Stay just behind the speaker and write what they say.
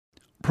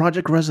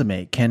Project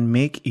Resume can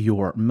make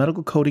your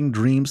medical coding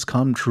dreams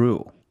come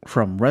true.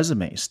 From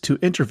resumes to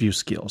interview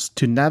skills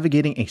to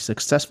navigating a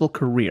successful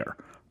career,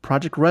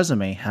 Project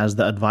Resume has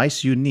the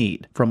advice you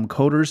need from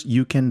coders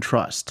you can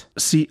trust.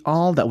 See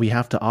all that we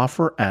have to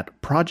offer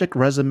at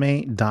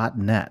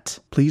projectresume.net.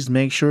 Please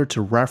make sure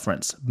to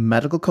reference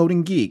Medical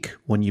Coding Geek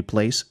when you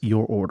place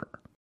your order.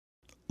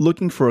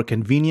 Looking for a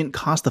convenient,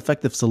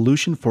 cost-effective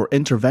solution for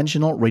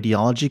interventional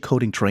radiology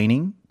coding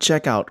training?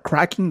 Check out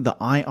Cracking the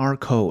IR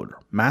Code,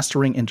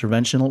 Mastering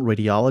Interventional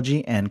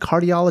Radiology and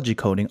Cardiology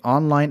Coding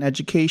Online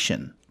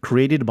Education,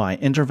 created by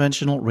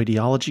interventional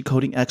radiology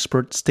coding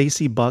expert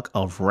Stacy Buck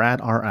of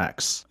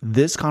RadRx.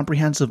 This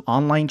comprehensive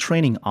online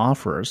training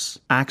offers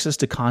access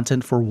to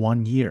content for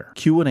 1 year,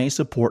 Q&A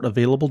support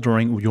available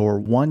during your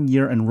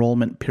 1-year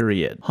enrollment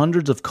period,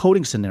 hundreds of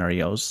coding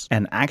scenarios,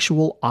 and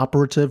actual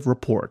operative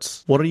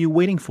reports. What are you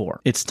waiting for?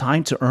 It's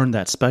time to earn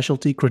that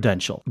specialty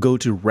credential. Go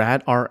to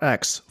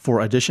RadRx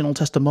for additional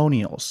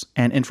testimonials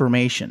and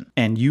information,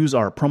 and use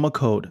our promo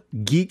code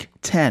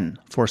GEEK10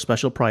 for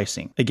special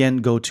pricing. Again,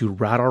 go to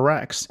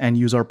RadRx and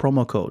use our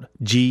promo code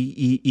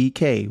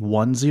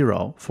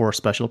GEEK10 for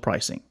special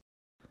pricing.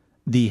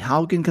 The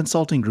Haugen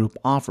Consulting Group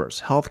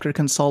offers healthcare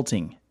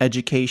consulting,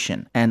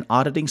 education, and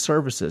auditing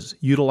services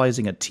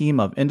utilizing a team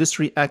of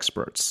industry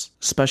experts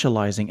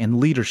specializing in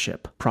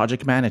leadership,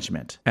 project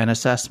management, and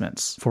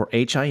assessments for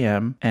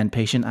HIM and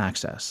patient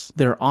access.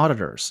 Their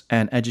auditors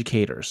and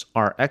educators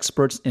are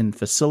experts in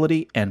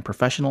facility and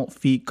professional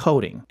fee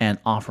coding and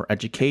offer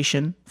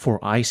education for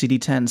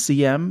ICD-10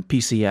 CM,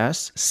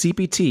 PCS,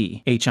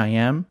 CPT,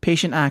 HIM,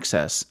 patient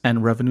access,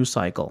 and revenue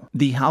cycle.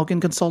 The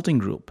Haugen Consulting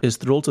Group is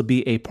thrilled to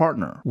be a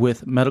partner with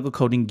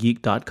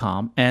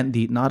medicalcodinggeek.com and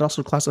the Not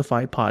Also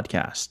Classified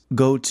podcast.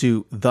 Go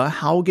to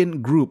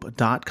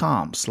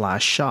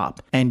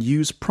thehaugengroup.com/shop and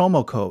use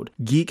promo code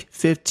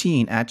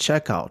GEEK15 at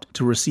checkout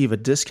to receive a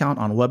discount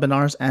on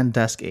webinars and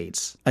desk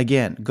aids.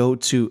 Again, go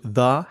to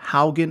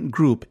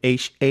thehaugengroup,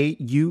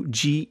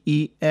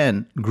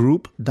 HAUGEN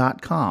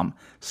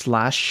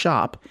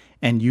group.com/shop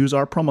and use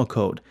our promo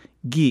code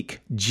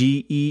GEEK,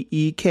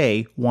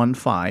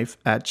 GEEK15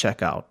 at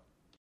checkout.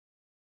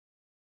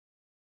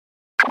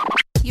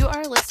 You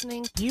are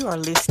listening to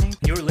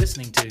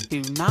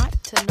Not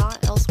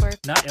Elsewhere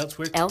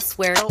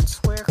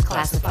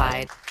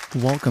Classified.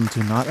 Welcome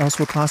to Not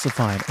Elsewhere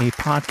Classified, a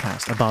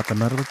podcast about the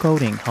medical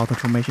coding, health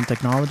information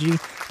technology,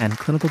 and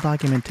clinical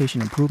documentation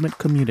improvement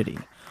community.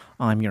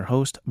 I'm your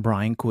host,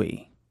 Brian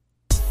Kui.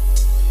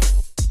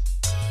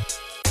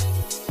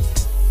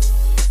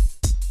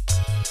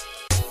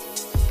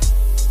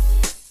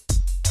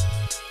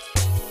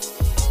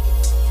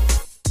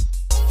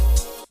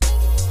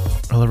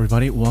 Hello,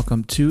 everybody.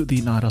 Welcome to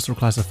the Not Elsewhere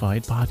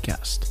Classified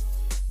podcast.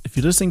 If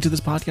you're listening to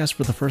this podcast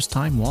for the first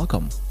time,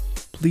 welcome.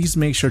 Please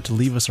make sure to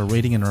leave us a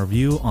rating and a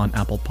review on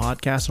Apple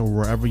Podcasts or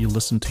wherever you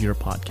listen to your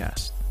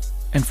podcast.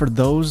 And for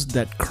those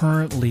that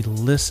currently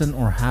listen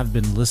or have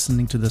been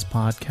listening to this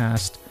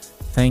podcast,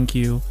 thank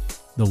you.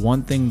 The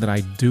one thing that I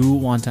do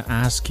want to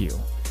ask you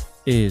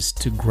is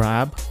to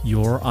grab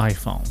your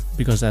iPhone,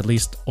 because at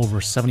least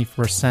over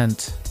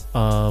 70%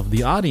 of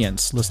the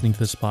audience listening to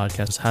this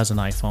podcast has an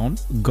iPhone.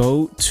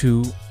 Go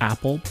to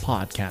Apple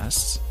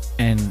Podcasts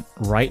and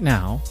right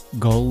now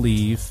go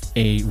leave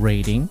a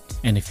rating,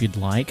 and if you'd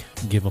like,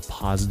 give a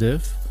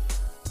positive,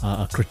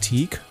 a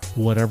critique,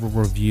 whatever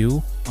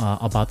review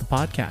about the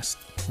podcast.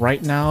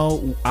 Right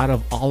now, out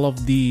of all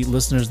of the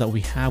listeners that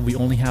we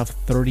only have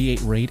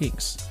 38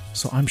 ratings,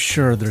 so I'm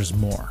sure there's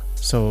more.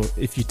 So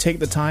if you take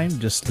the time,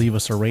 just leave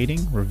us a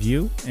rating,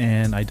 review,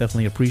 and I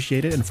definitely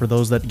appreciate it. And for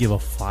those that give a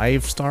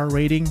 5-star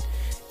rating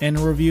and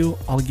a review,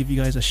 I'll give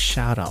you guys a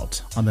shout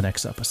out on the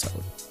next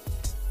episode.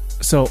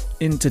 So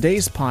in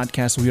today's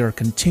podcast, we are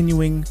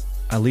continuing,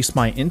 at least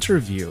my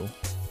interview,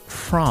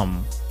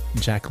 from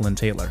Jacqueline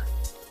Taylor.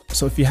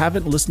 So if you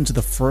haven't listened to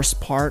the first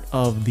part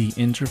of the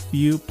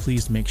interview,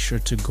 please make sure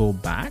to go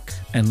back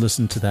and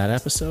listen to that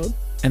episode.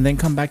 And then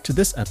come back to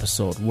this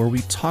episode where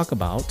we talk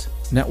about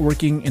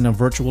networking in a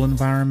virtual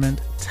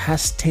environment,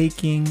 test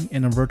taking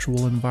in a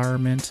virtual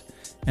environment,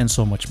 and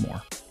so much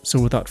more. So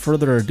without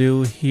further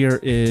ado, here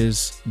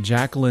is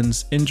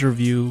Jacqueline's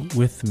interview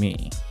with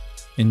me.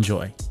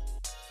 Enjoy.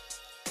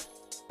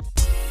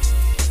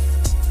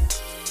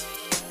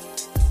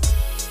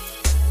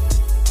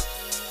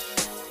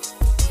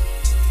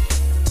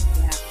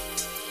 Yeah.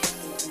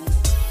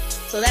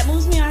 So that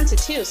moves me on to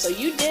 2. So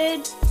you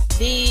did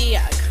the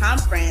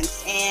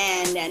conference,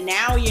 and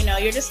now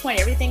you're just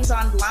pointing, everything's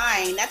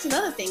online. That's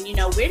another thing. We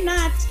don't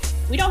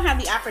have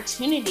the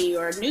opportunity,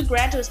 or new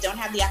graduates don't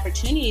have the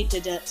opportunity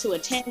to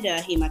attend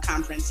HEMA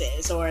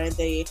conferences or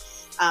the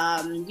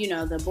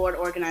board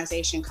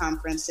organization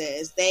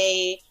conferences.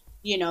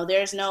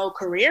 There's no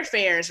career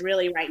fairs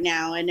really right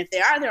now, and if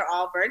they are, they're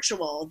all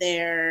virtual.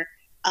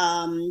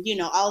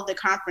 All of the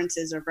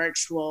conferences are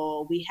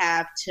virtual. We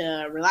have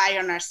to rely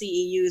on our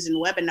CEUs and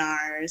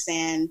webinars,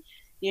 and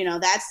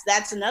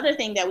that's another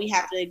thing that we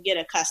have to get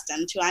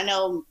accustomed to. I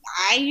know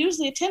I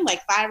usually attend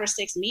like 5 or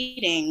 6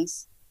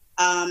 meetings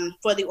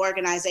for the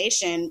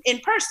organization in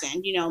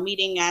person,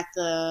 meeting at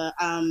the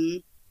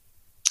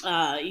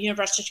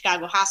University of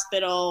Chicago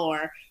Hospital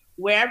or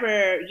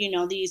wherever,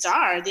 these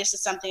are. This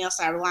is something else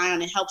I rely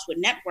on. It helps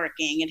with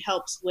networking. It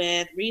helps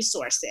with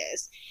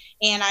resources.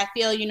 And I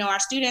feel, our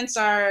students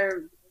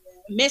are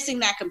missing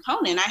that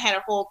component. I had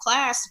a whole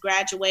class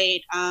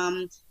graduate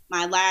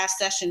my last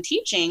session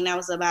teaching. That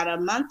was about a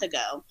month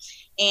ago.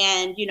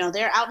 And,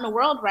 they're out in the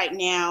world right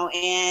now.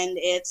 And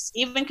it's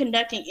even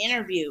conducting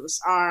interviews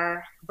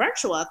are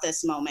virtual at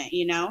this moment,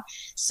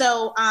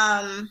 So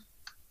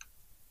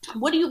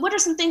what are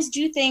some things do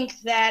you think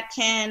that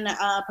can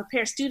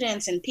prepare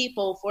students and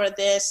people for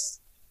this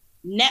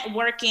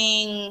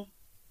networking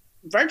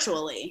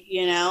virtually,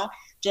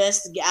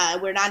 Just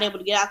we're not able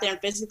to get out there and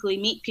physically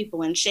meet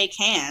people and shake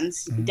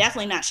hands. Mm-hmm.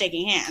 Definitely not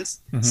shaking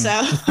hands. Mm-hmm. So,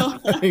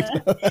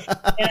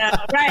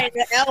 right,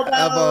 the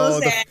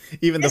elbows, and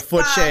even the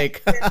foot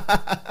shake.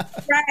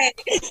 Right.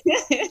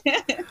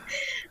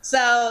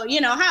 So,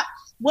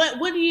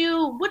 what do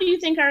you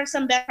think are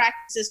some best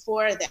practices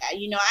for that?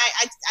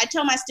 I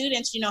tell my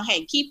students,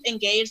 hey, keep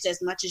engaged as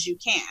much as you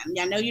can.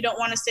 I know you don't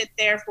want to sit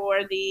there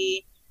for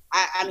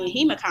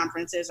HEMA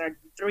conferences are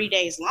 3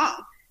 days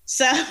long.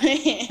 So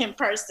in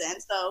person.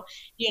 So,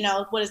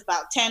 what is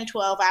about 10,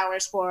 12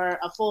 hours for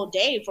a full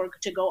day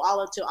to go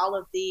to all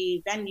of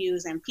the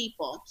venues and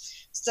people.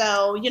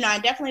 So, I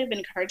definitely have been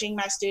encouraging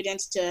my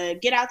students to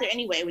get out there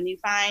anyway. When you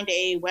find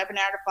a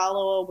webinar to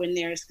follow, when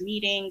there's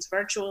meetings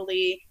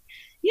virtually,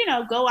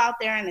 go out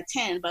there and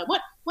attend. But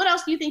what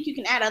else do you think you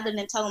can add other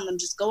than telling them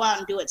just go out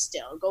and do it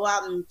still? Go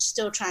out and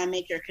still try and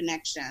make your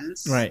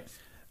connections. Right.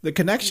 The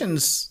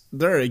connections,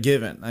 they're a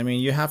given. I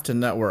mean, you have to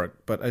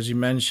network. But as you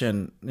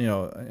mentioned,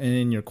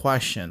 in your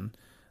question,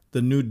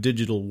 the new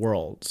digital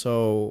world.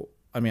 So,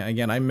 I mean,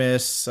 again, I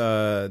miss,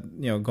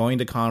 going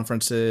to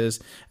conferences.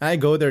 And I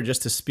go there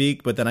just to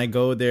speak, but then I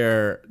go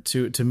there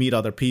to meet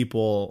other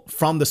people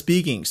from the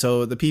speaking.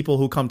 So the people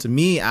who come to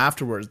me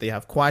afterwards, they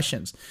have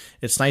questions.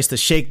 It's nice to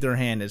shake their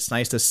hand. It's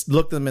nice to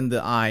look them in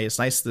the eye. It's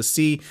nice to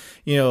see,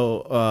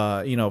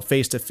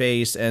 face to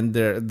face, and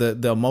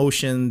the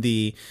emotion,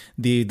 the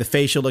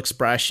facial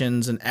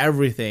expressions and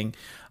everything.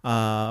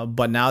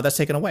 But now that's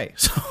taken away.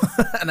 So,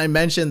 and I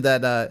mentioned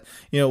that,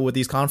 with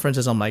these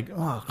conferences, I'm like,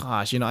 oh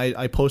gosh,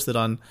 I posted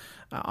on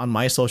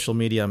my social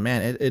media,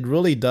 man, it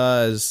really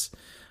does,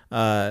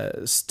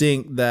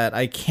 stink that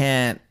I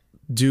can't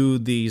do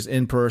these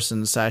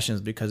in-person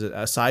sessions, because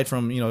aside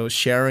from,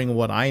 sharing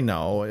what I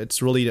know,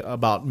 it's really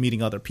about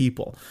meeting other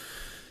people.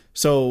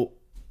 So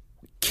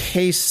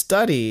case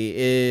study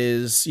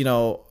is,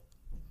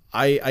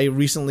 I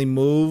recently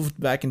moved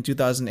back in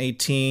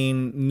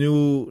 2018,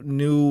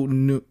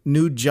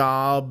 new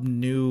job,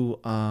 new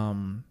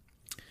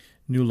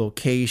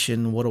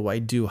location. What do I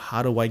do?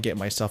 How do I get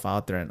myself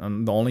out there?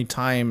 And the only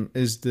time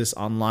is this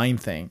online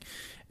thing.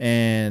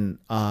 And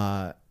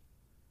I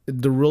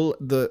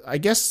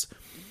guess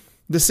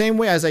the same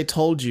way as I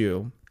told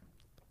you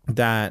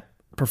that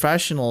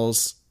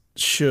professionals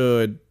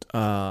should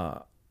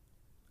up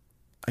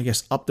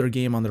their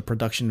game on their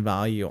production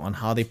value, on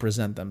how they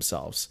present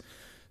themselves.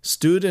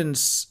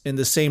 Students, in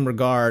the same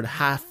regard,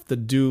 have to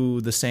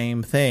do the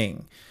same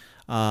thing.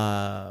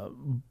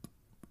 And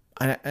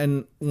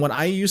when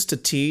I used to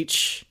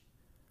teach,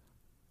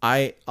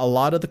 a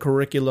lot of the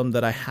curriculum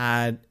that I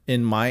had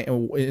in my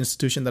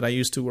institution that I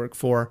used to work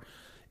for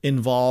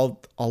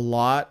involved a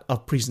lot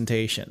of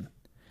presentation.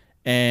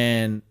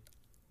 And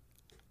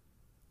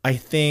I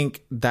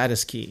think that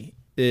is key,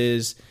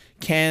 is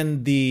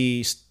can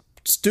the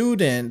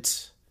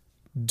student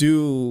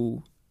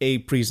do a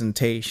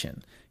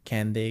presentation?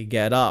 Can they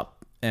get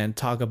up and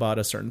talk about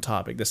a certain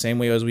topic? The same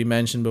way as we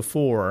mentioned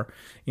before,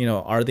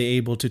 are they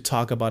able to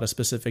talk about a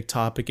specific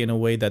topic in a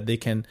way that they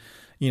can,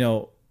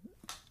 a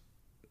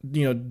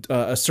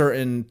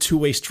certain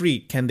two-way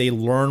street? Can they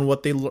learn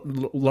what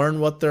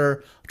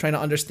they're trying to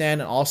understand,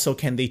 and also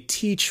can they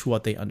teach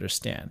what they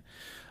understand?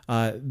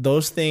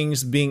 Those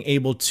things, being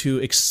able to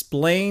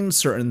explain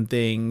certain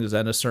things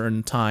at a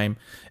certain time,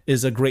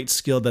 is a great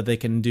skill that they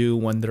can do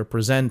when they're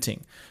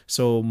presenting.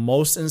 So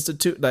most I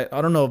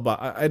don't know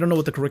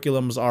what the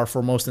curriculums are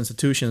for most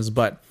institutions,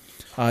 but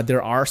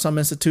there are some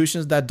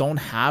institutions that don't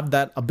have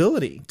that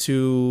ability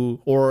to,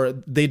 or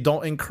they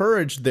don't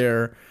encourage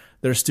their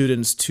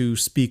students to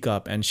speak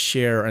up and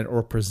share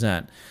or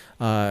present.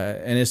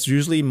 And it's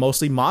usually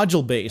mostly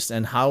module based.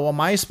 And how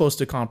am I supposed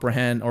to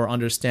comprehend or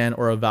understand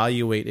or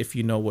evaluate if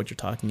you know what you're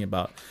talking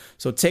about?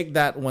 So take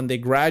that when they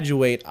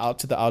graduate out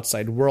to the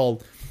outside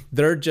world,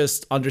 they're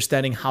just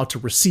understanding how to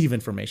receive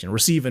information.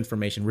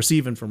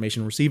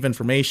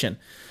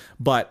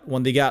 But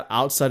when they got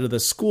outside of the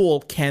school,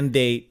 can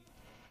they,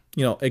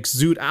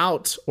 exude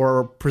out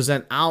or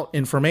present out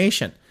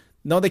information?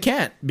 No, they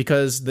can't,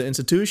 because the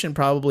institution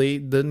probably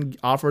didn't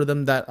offer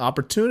them that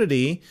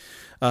opportunity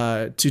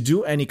to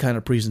do any kind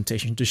of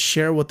presentation, to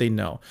share what they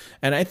know.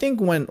 And I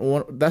think when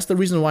that's the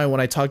reason why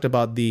when I talked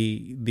about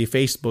the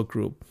Facebook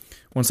group,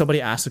 when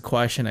somebody asked a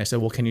question, I said,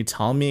 well, can you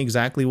tell me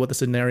exactly what the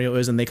scenario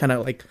is? And they kind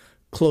of like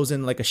close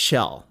in like a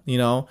shell, you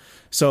know?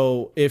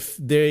 So if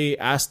they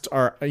asked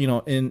our, you know,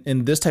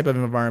 in this type of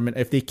environment,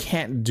 if they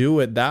can't do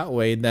it that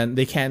way, then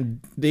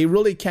they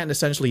really can't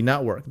essentially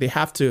network. They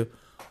have to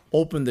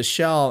open the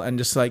shell and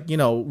just like, you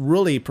know,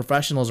 really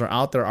professionals are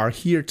out there, are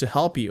here to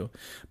help you,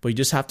 but you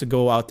just have to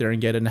go out there and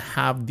get it and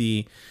have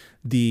the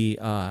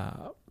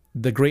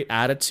great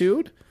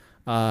attitude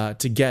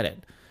to get it.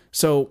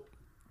 So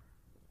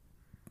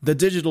the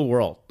digital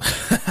world,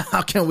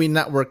 how can we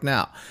network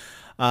now?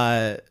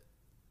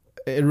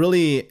 It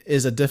really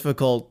is a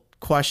difficult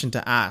question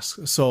to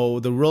ask. So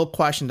the real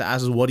question to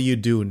ask is, what do you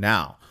do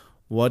now?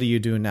 What do you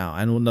do now?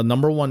 And the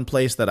number one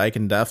place that I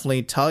can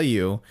definitely tell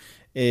you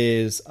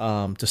is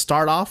to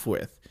start off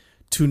with,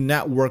 to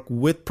network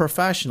with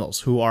professionals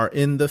who are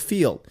in the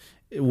field.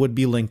 It would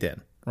be LinkedIn,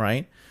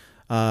 right?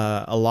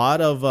 A lot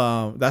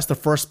of that's the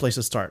first place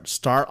to start.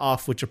 Start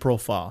off with your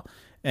profile,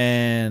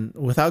 and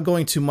without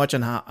going too much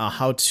on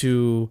how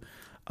to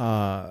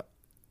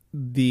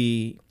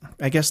the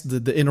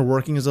inner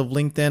workings of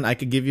LinkedIn, I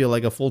could give you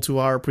like a full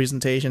 2-hour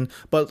presentation,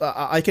 but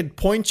I could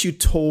point you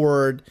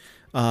toward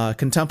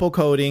Contempo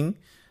Coding.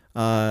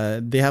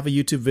 They have a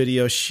YouTube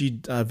video.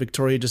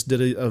 Victoria just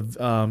did a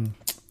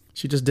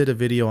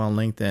video on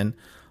LinkedIn.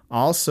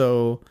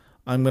 Also,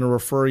 I'm going to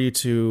refer you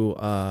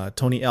to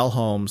Tony L.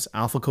 Holmes'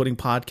 Alpha Coding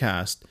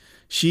Podcast.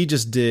 She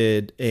just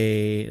did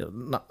a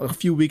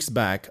few weeks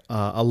back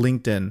a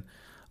LinkedIn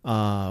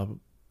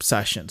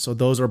session. So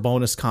those are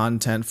bonus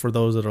content for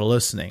those that are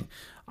listening.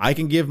 I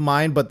can give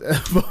mine, but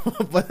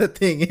the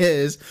thing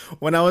is,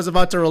 when I was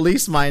about to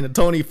release mine,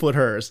 Tony put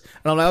hers,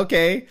 and I'm like,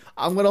 okay,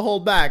 I'm gonna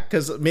hold back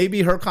because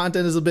maybe her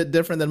content is a bit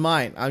different than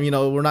mine.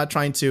 We're not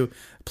trying to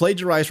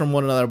plagiarize from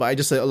one another, but I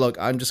just say, look,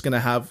 I'm just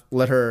gonna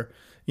let her,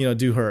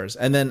 do hers,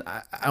 and then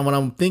when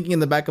I'm thinking in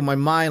the back of my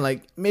mind,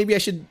 like maybe I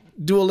should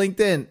do a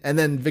LinkedIn, and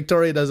then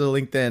Victoria does a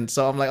LinkedIn,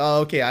 so I'm like,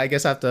 oh, okay, I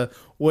guess I have to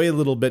wait a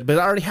little bit, but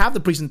I already have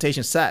the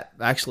presentation set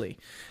actually,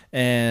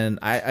 and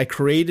I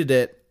created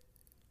it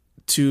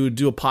to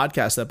do a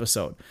podcast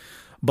episode.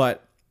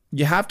 But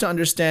you have to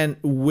understand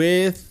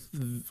with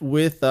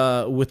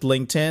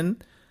LinkedIn,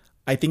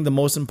 I think the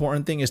most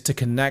important thing is to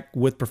connect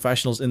with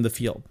professionals in the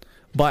field.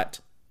 But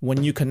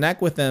when you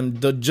connect with them,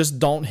 just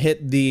don't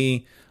hit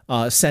the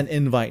send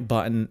invite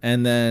button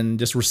and then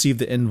just receive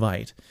the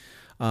invite.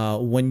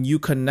 When you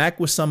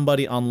connect with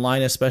somebody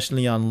online,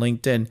 especially on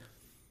LinkedIn,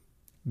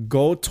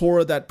 go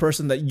toward that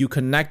person that you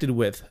connected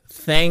with.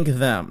 Thank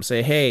them.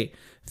 Say, hey,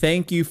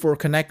 thank you for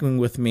connecting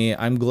with me.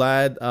 I'm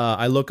glad.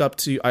 I look up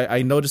to you.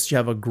 I noticed you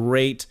have a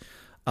great,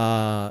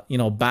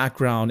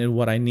 background in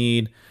what I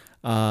need.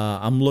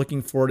 I'm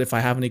looking forward. If I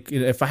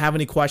have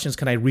any questions,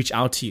 can I reach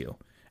out to you?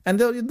 And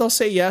they'll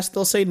say yes.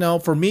 They'll say no.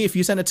 For me, if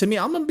you send it to me,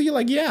 I'm gonna be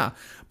like, yeah.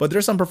 But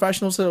there's some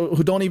professionals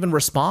who don't even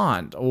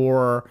respond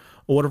or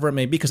whatever it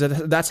may be, because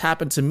that's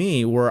happened to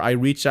me where I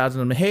reached out to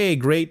them. Hey,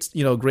 great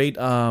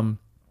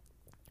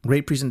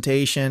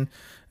presentation.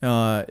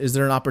 Is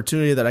there an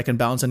opportunity that I can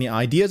bounce any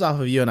ideas off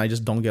of you? And I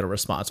just don't get a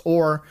response,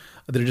 or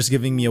they're just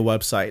giving me a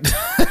website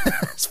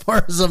as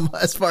far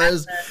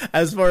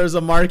as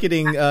a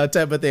marketing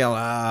type of thing. I'm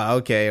like,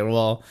 okay,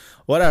 well,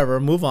 whatever,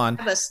 move on.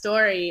 I have a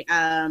story.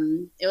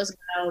 It was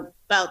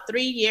about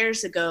 3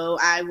 years ago.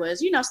 I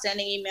was,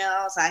 sending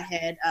emails. I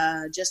had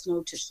just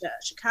moved to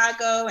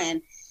Chicago,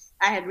 and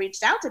I had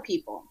reached out to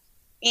people.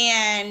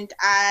 And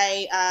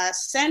I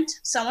sent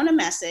someone a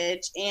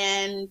message,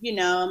 and,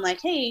 I'm like,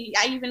 hey,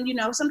 I even,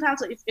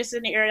 sometimes if it's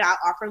in the area, I'll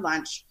offer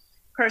lunch.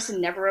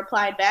 Person never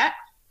replied back.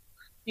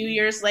 A few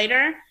years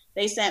later,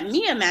 they sent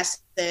me a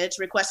message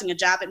requesting a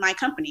job at my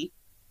company.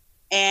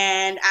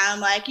 And I'm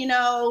like,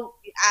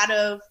 out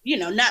of,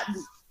 I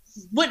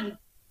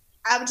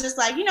was just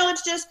like,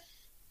 it's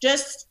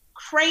just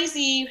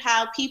crazy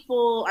how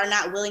people are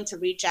not willing to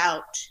reach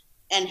out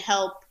and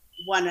help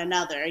one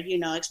another,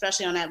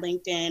 especially on that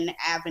LinkedIn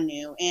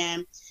avenue.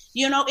 And,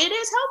 it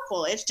is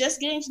helpful. It's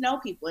just getting to know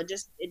people. It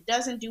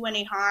doesn't do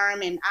any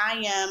harm. And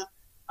I am,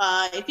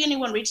 if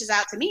anyone reaches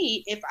out to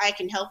me, if I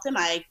can help them,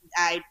 I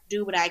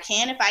do what I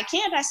can. If I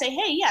can't, I say,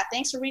 hey, yeah,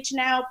 thanks for reaching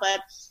out.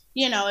 But,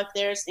 if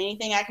there's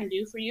anything I can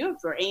do for you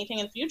for anything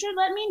in the future,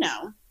 let me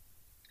know.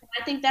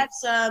 I think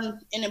that's an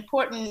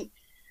important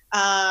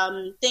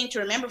thing to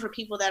remember for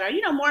people that are,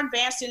 more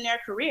advanced in their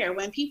career.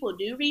 When people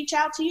do reach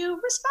out to you,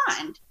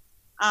 respond.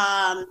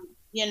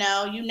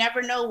 You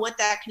never know what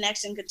that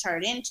connection could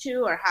turn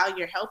into or how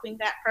you're helping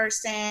that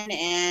person.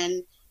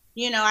 And,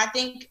 I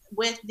think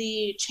with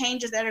the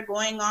changes that are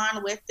going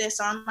on with this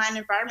online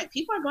environment,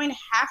 people are going to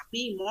have to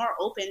be more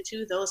open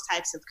to those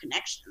types of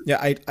connections.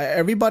 Yeah,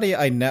 everybody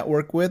I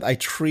network with, I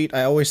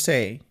always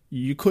say,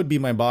 you could be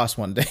my boss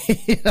one day.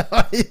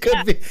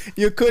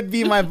 You could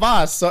be my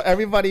boss. So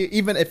everybody,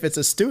 even if it's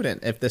a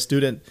student, if the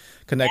student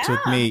connects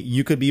with me,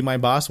 you could be my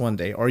boss one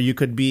day, or you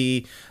could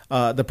be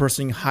the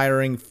person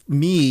hiring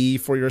me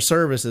for your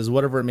services,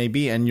 whatever it may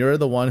be, and you're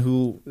the one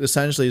who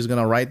essentially is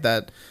going to write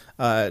that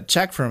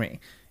check for me.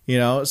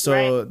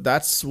 So right.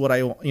 That's what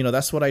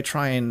I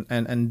try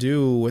and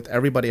do with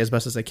everybody as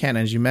best as I can.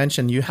 As you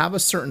mentioned, you have a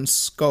certain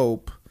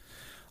scope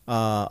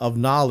of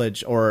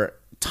knowledge or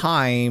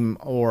time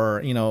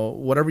or,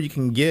 whatever you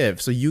can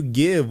give. So you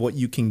give what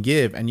you can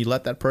give and you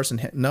let that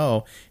person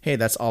know, hey,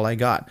 that's all I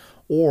got.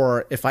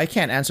 Or if I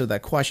can't answer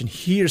that question,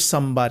 here's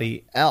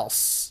somebody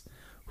else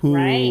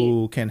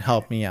who can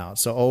help me out.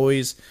 So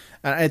always,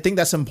 and I think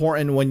that's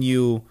important when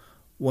you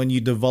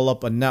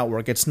develop a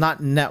network. It's not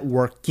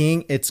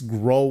networking, it's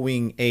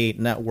growing a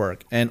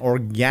network. And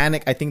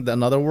organic, I think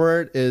another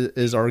word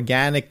is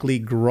organically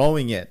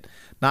growing it,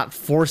 not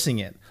forcing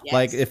it. Yes.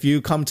 Like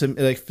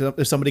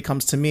if somebody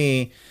comes to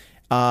me,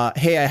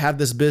 hey, I have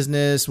this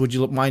business, would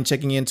you mind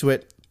checking into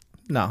it?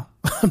 No,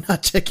 I'm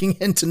not checking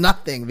into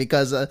nothing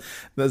because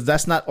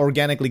that's not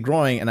organically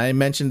growing. And I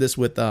mentioned this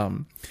with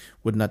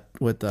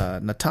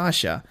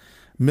Natasha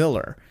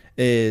Miller,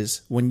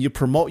 is when you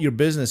promote your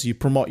business, you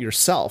promote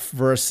yourself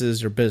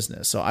versus your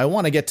business. So I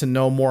want to get to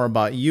know more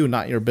about you,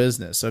 not your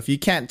business. So if you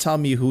can't tell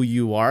me who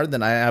you are,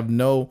 then I have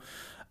no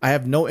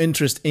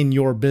interest in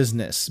your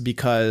business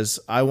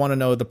because I want to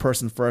know the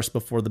person first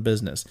before the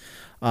business.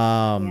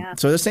 So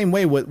the same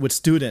way with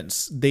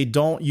students,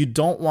 you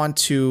don't want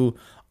to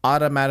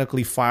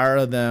automatically fire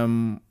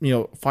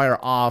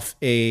off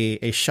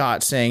a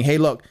shot saying, hey,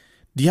 look,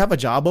 do you have a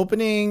job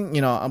opening?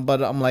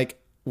 But I'm like,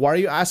 why are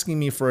you asking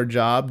me for a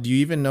job? Do you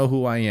even know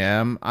who I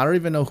am? I don't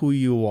even know who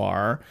you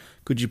are.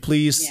 Could you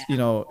please,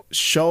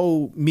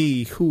 show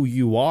me who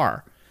you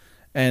are?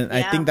 And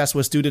I think that's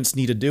what students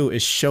need to do,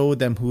 is show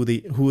them who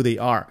they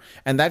are.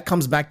 And that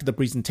comes back to the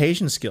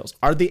presentation skills.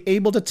 Are they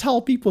able to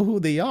tell people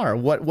who they are,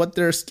 what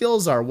their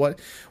skills are,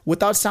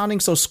 without sounding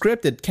so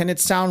scripted? Can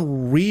it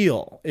sound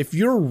real? If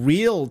you're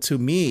real to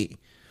me,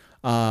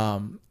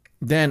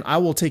 then I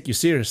will take you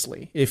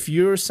seriously. If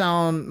you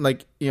sound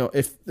like,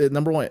 if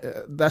number one,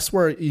 that's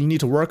where you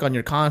need to work on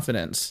your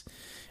confidence.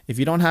 If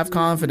you don't have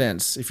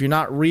confidence, if you're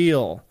not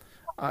real,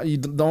 you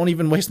don't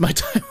even waste my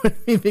time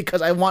with me,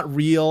 because I want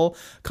real,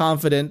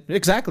 confident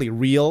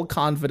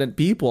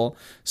people,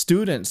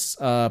 students,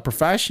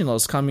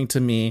 professionals coming to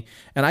me.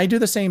 And I do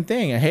the same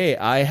thing. Hey,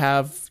 I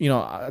have,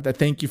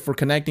 thank you for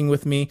connecting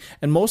with me.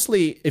 And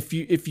mostly if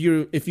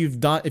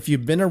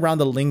you've been around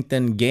the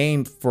LinkedIn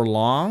game for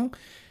long,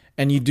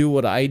 and you do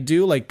what I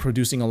do, like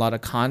producing a lot of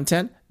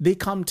content, they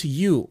come to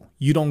you.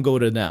 You don't go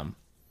to them.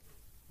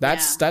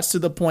 That's to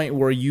the point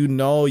where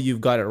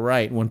you've got it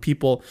right. When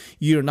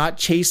you're not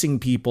chasing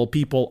people,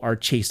 people are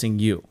chasing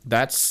you.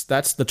 That's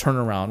the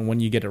turnaround when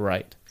you get it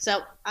right.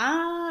 So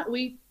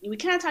we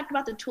kind of talked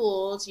about the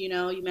tools.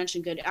 You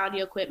mentioned good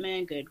audio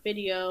equipment, good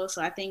video.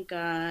 So I think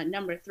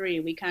number 3,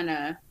 we kind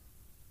of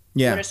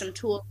what are some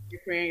tools in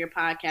your career, your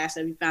podcast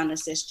that you found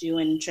assist you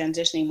in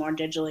transitioning more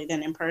digitally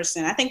than in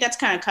person? I think that's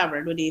kind of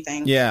covered. What do you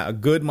think? Yeah, a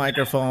good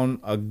microphone,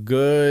 a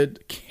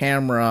good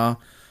camera.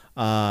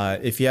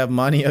 If you have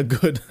money, a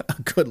good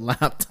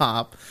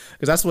laptop,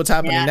 because that's what's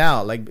happening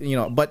now. Like,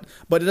 but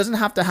it doesn't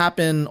have to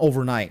happen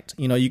overnight.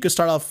 You could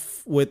start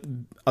off with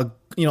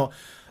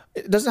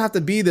it doesn't have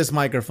to be this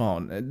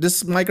microphone.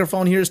 This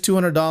microphone here is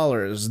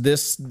 $200.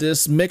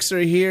 This mixer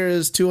here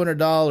is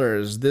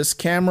 $200. This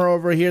camera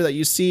over here that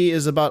you see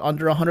is about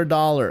under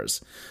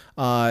 $100.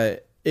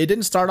 It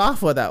didn't start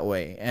off with that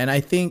way. And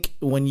I think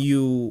when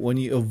you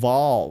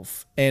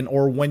evolve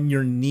or when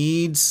your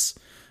needs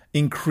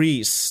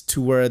increase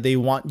to where they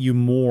want you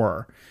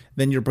more,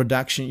 then your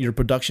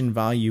production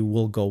value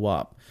will go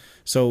up.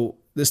 So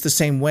it's the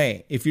same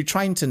way. If you're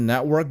trying to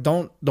network,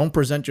 don't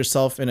present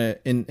yourself in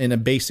a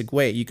basic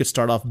way. You could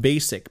start off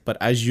basic, but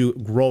as you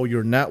grow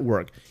your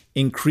network,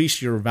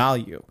 increase your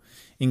value,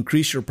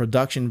 increase your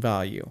production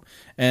value.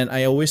 And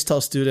I always tell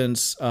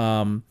students,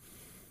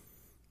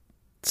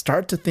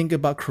 start to think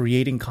about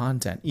creating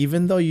content.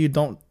 Even though you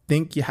don't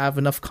think you have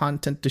enough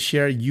content to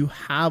share, you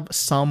have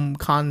some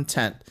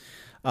content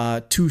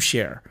to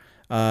share.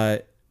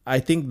 I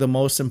think the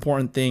most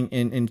important thing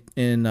in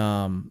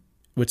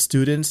with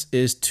students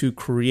is to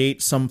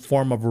create some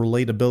form of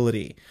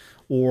relatability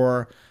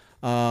or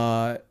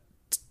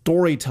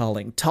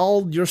storytelling.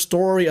 Tell your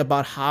story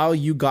about how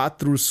you got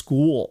through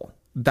school.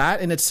 That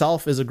in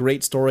itself is a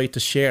great story to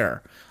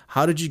share.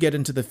 How did you get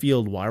into the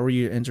field? Why were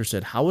you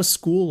interested? How was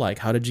school like?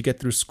 How did you get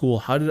through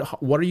school?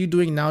 What are you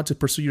doing now to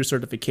pursue your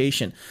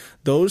certification?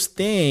 Those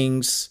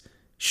things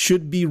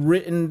should be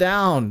written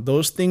down.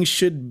 Those things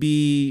should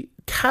be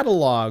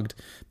cataloged,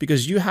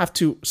 because you have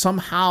to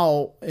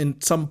somehow, in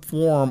some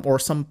form or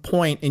some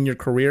point in your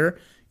career,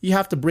 you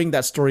have to bring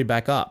that story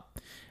back up.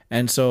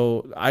 And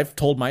so I've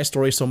told my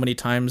story so many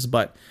times,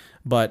 but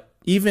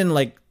even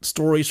like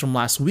stories from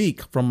last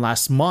week, from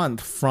last month,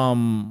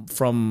 from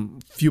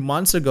few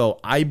months ago,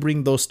 I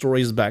bring those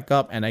stories back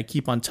up and I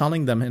keep on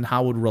telling them and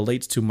how it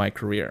relates to my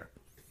career.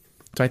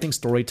 So I think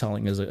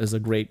storytelling is a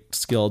great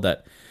skill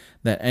that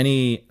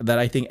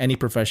I think any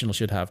professional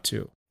should have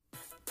too.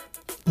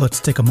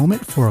 Let's take a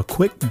moment for a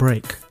quick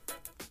break.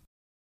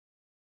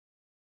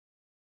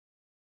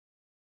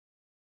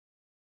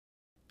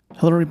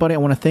 Hello, everybody. I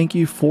want to thank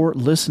you for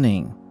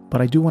listening, but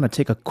I do want to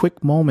take a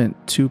quick moment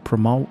to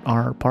promote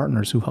our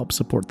partners who help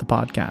support the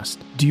podcast.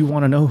 Do you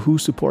want to know who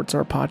supports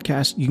our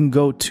podcast? You can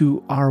go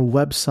to our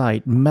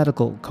website,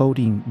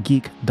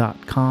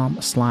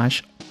 medicalcodinggeek.com/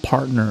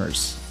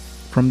 partners.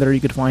 From there,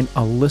 you could find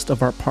a list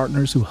of our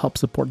partners who help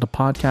support the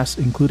podcast,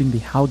 including the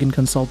Haugen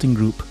Consulting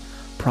Group,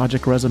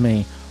 Project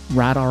Resume,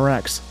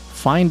 RadRx,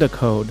 Find a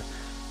Code,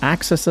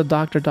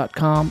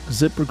 AccessADoctor.com,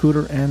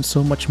 ZipRecruiter, and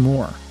so much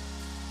more.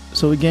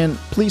 So again,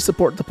 please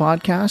support the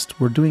podcast.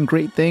 We're doing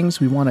great things.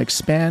 We want to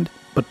expand,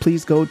 but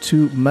please go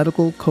to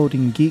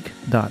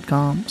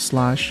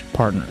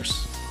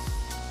medicalcodinggeek.com/partners.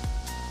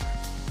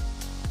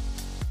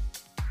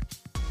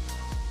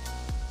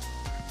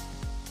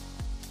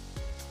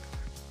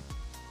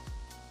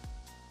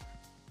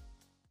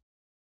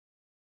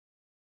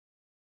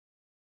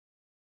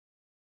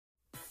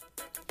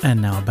 And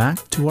now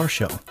back to our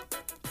show.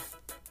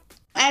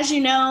 As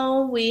you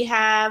know, we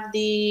have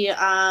the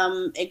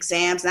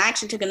exams. And I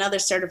actually took another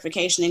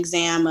certification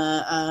exam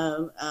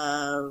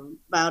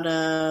about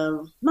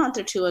a month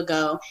or two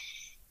ago.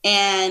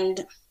 And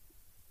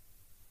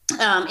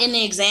in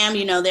the exam,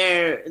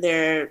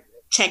 they're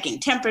checking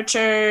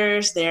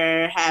temperatures.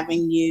 They're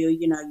having you,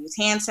 use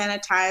hand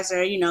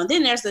sanitizer.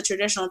 Then there's the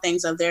traditional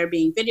things of there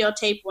being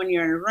videotape when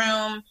you're in a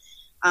room.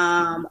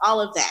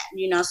 All of that,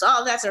 so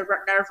all of that's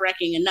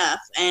nerve-wracking enough.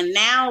 And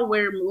now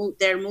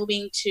they're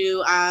moving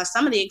to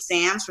some of the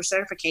exams for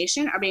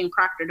certification are being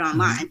proctored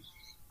online.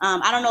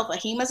 I don't know if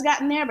AHIMA's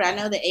gotten there, but I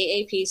know the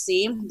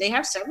AAPC, they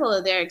have several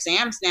of their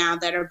exams now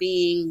that are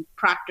being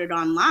proctored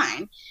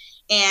online.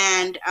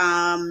 And,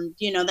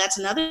 that's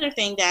another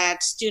thing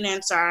that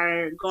students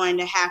are going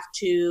to have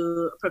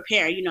to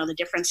prepare, the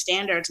different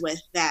standards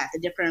with that, the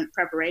different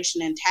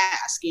preparation and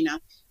tasks,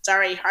 It's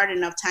already hard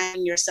enough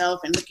timing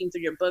yourself and looking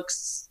through your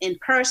books in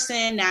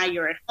person. Now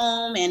you're at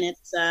home and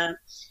it's,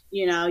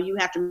 you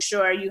have to make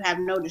sure you have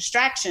no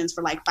distractions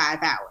for like 5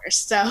 hours.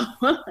 So,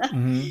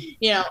 do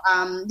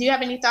you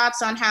have any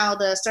thoughts on how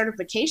the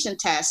certification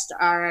tests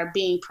are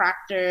being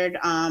proctored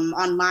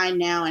online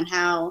now and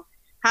how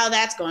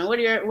that's going? What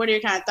are your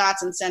kind of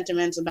thoughts and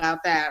sentiments about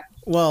that?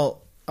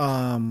 Well,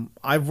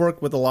 I've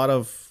worked with a lot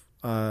of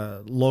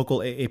local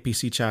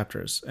AAPC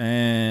chapters,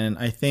 and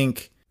I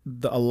think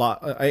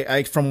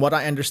I from what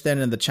I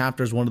understand in the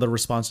chapters, one of the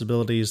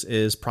responsibilities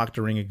is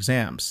proctoring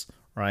exams,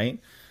 right?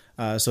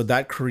 So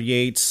that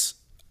creates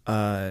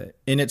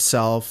in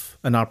itself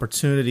an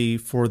opportunity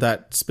for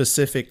that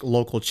specific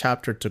local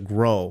chapter to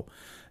grow,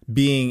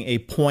 being a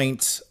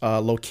point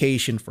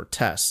location for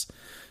tests.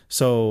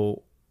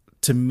 So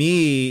to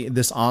me,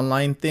 this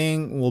online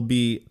thing will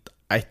be,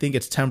 I think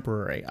it's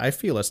temporary. I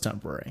feel it's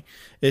temporary.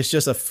 It's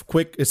just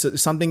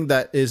it's something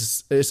that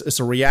is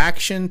a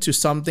reaction to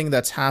something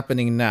that's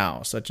happening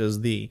now, such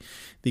as the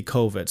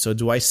COVID. So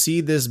do I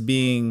see this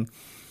being,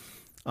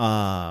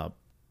 permanent?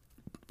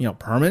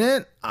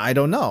 I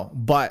don't know.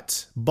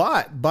 But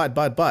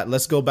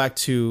let's go back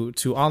to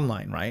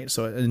online, right?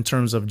 So in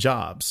terms of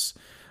jobs,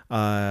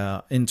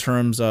 in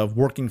terms of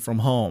working from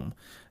home.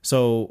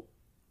 So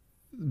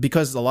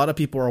because a lot of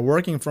people are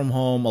working from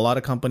home, a lot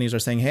of companies are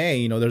saying,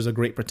 hey, there's a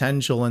great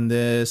potential in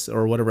this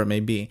or whatever it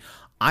may be.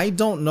 I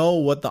don't know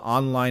what the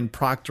online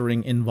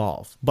proctoring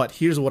involves, but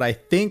here's what I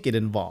think it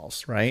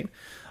involves, right?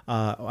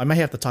 I may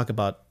have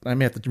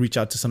to reach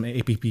out to some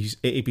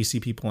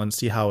AAPC people and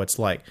see how it's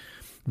like.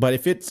 But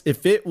if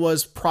it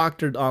was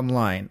proctored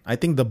online, I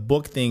think the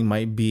book thing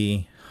might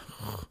be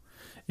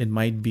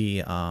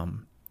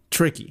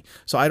tricky.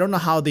 So I don't know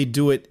how they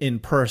do it in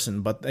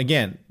person, but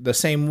again, the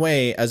same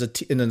way as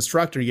an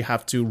instructor, you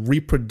have to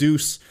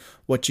reproduce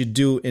what you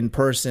do in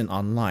person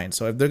online.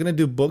 So if they're going to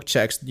do book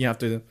checks, you have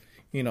to,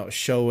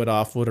 show it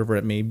off, whatever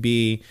it may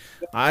be.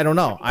 I don't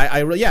know.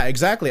 Yeah,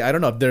 exactly. I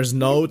don't know if there's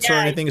notes or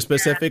anything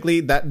specifically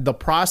that the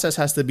process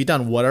has to be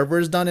done. Whatever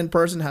is done in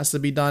person has to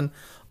be done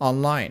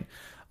online.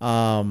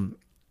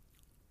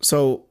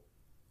 So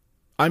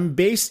I'm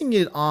basing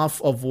it off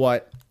of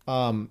what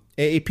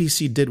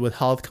AAPC did with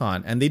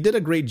HealthCon, and they did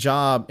a great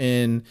job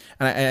and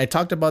I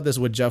talked about this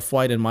with Jeff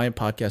White in my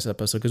podcast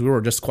episode because we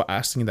were just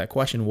asking that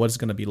question, what's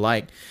going to be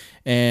like,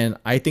 and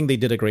I think they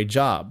did a great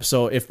job.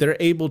 So if they're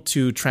able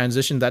to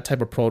transition that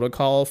type of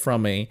protocol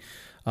from a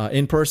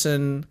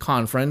in-person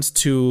conference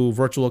to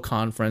virtual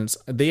conference,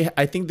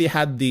 I think they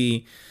had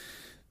the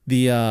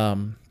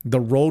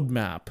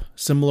roadmap,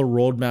 similar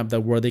roadmap that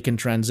where they can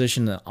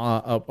transition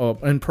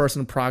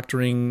in-person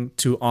proctoring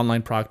to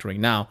online proctoring.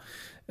 Now,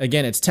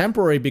 again, it's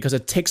temporary because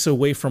it takes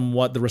away from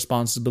what the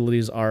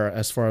responsibilities are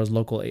as far as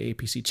local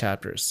AAPC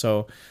chapters.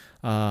 So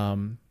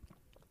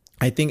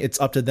I think it's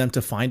up to them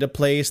to find a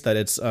place that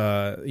it's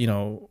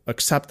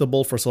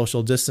acceptable for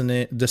social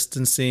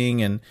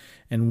distancing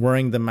and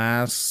wearing the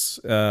masks,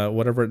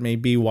 whatever it may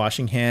be,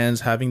 washing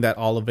hands, having that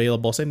all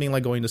available. Same thing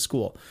like going to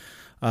school.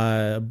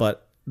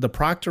 But the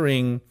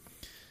proctoring,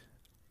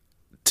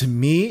 to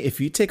me,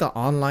 if you take an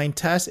online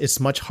test, it's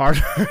much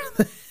harder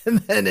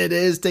than it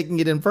is taking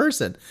it in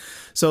person.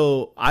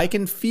 So I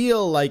can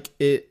feel like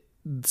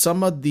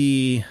some of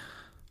the,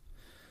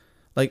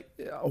 like,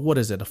 what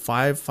is it, a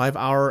 5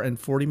 hour and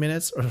 40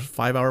 minutes or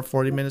 5 hour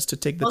 40 minutes to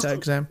take the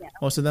exam? Yeah.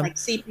 Most of them? Like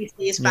CPC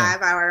is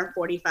 5 hour and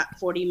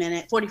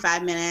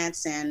 45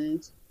 minutes,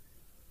 and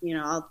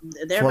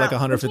they're for like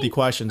 150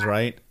 questions,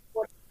 right?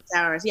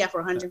 hours. Yeah, for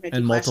 150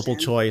 and multiple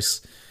questions.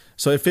 choice.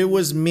 So if it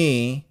was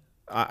me,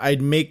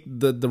 I'd make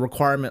the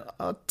requirement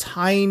a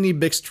tiny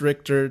bit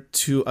stricter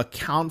to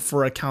account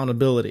for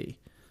accountability,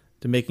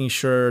 to making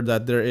sure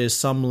that there is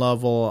some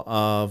level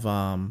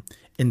of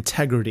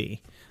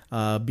integrity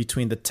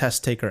between the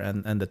test taker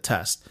and the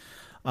test.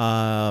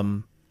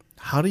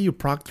 How do you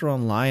proctor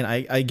online?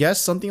 I guess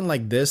something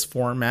like this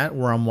format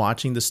where I'm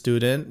watching the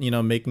student,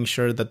 making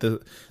sure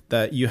that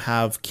that you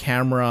have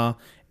camera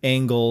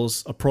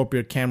angles,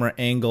 appropriate camera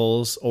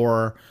angles,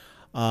 or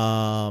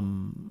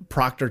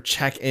proctor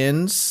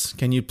check-ins.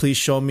 Can you please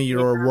show me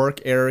your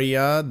work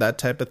area? That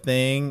type of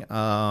thing.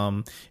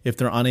 If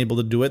they're unable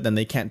to do it, then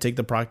they can't take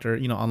the proctor,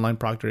 online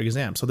proctor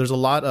exam. So there's a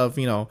lot of,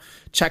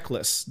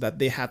 checklists that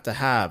they have to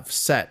have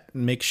set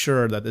and make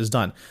sure that is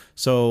done.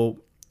 So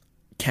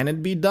can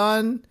it be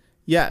done?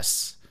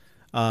 Yes.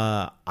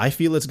 I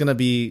feel it's going to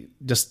be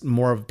just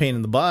more of a pain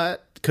in the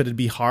butt. Could it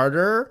be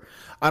harder?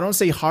 I don't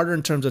say harder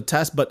in terms of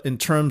test, but in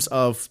terms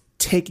of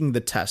taking the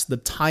test, the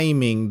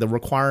timing, the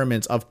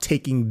requirements of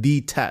taking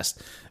the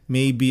test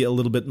may be a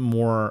little bit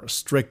more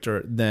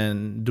stricter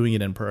than doing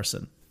it in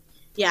person.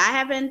 Yeah, I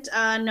haven't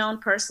known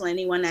personally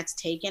anyone that's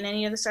taken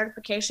any of the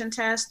certification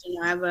tests.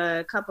 I have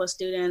a couple of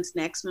students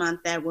next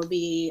month that will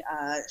be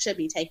should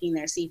be taking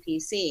their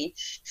CPC.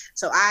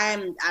 So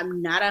I'm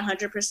not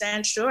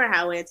 100% sure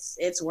how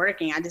it's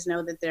working. I just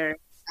know that they're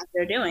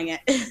doing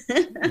it.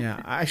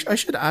 Yeah, I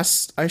should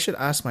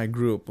ask my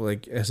group,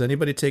 like, has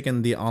anybody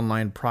taken the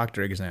online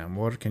proctor exam?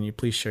 What can you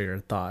please share your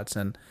thoughts?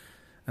 And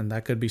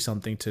that could be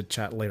something to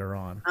chat later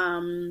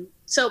on.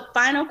 So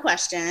final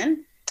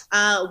question.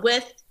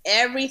 With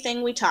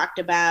everything we talked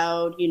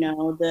about,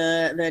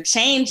 the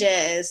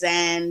changes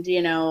and,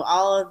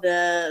 all of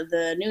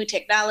the new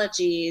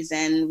technologies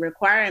and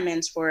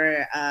requirements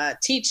for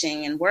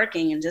teaching and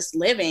working and just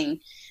living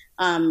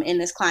in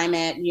this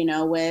climate,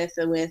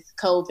 with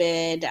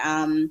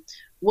COVID,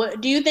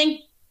 what do you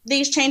think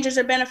these changes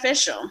are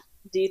beneficial?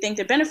 Do you think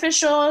they're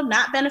beneficial,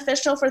 not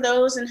beneficial for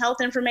those in health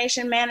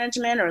information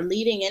management or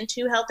leading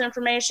into health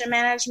information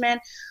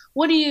management?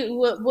 What do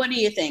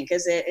you think?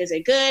 Is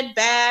it good,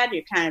 bad?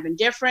 You're kind of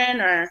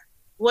indifferent, or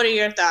what are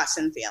your thoughts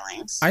and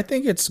feelings? I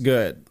think it's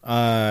good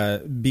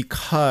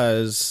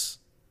because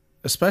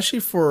especially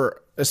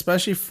for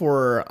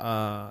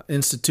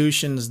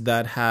institutions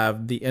that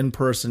have the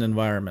in-person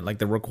environment, like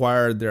they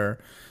require their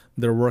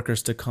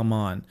workers to come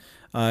on,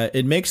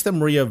 it makes them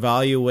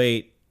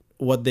reevaluate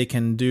what they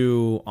can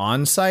do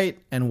on site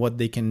and what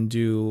they can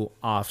do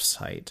off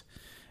site.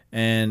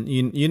 And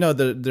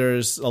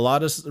there's a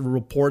lot of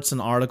reports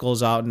and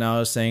articles out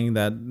now saying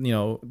that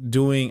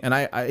doing, and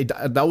I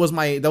that was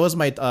my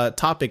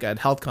topic at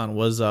HealthCon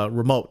was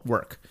remote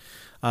work,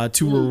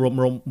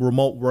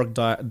 remote work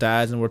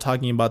dads, and we're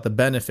talking about the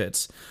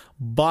benefits,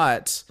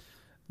 but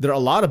there are a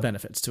lot of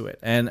benefits to it,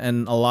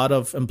 and a lot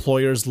of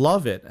employers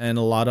love it, and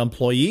a lot of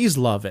employees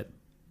love it,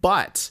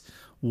 but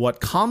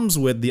what comes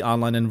with the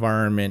online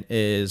environment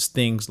is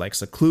things like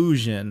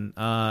seclusion,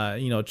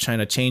 trying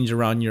to change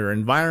around your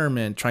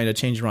environment, trying to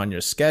change around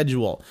your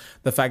schedule,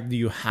 the fact that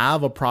you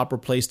have a proper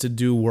place to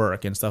do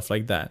work and stuff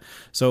like that.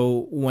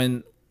 So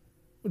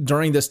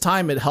during this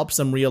time, it helps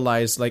them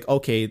realize, like,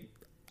 okay,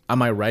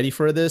 am I ready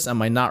for this?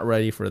 Am I not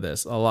ready for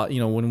this? A lot,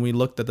 when we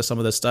looked at some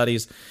of the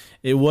studies,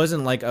 it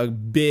wasn't like a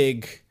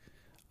big,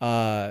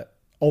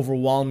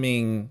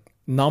 overwhelming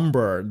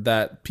number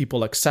that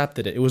people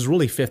accepted it. It was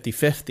really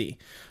 50-50.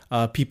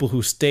 People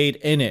who stayed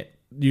in it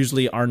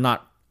usually are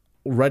not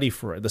ready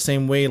for it. The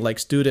same way, like,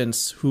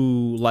 students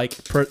who like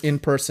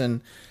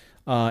in-person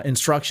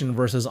instruction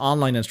versus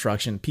online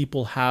instruction,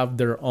 people have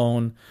their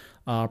own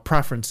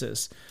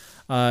preferences.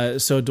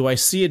 So do I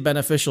see it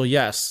beneficial?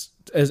 Yes,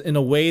 as in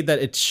a way that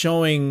it's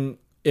showing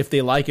if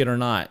they like it or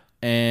not.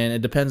 And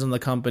it depends on the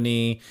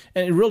company.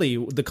 And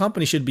the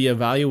company should be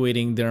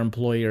evaluating their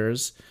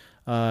employers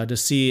to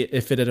see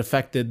if it had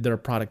affected their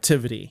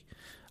productivity,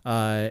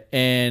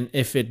 and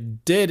if it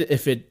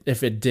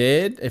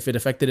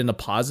affected in a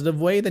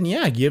positive way, then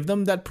yeah, give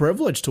them that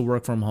privilege to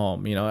work from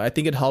home. I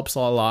think it helps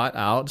a lot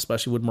out,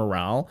 especially with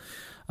morale,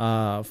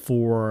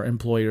 for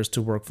employers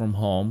to work from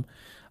home.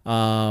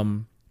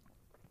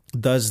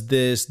 Does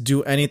this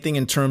do anything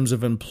in terms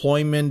of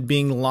employment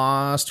being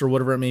lost or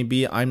whatever it may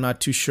be? I'm not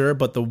too sure.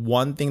 But the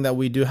one thing that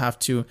we do have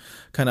to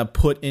kind of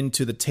put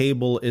into the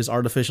table is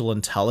artificial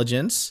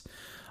intelligence.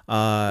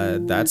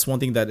 That's one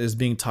thing that is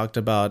being talked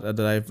about that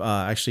I've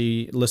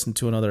actually listened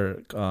to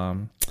another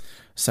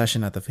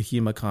session at the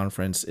FAHIMA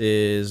conference,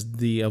 is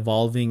the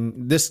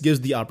evolving. This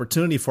gives the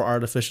opportunity for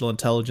artificial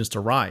intelligence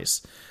to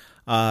rise.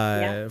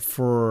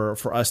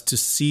 For us to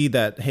see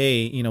that,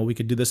 hey, we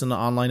could do this in an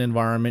online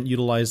environment,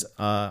 utilize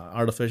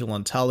artificial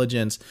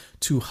intelligence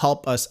to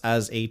help us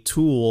as a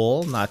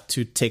tool, not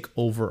to take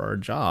over our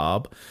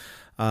job,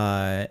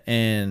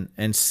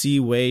 and see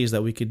ways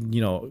that we could,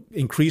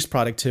 increase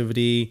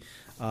productivity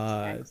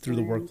through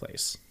the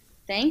workplace.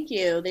 Thank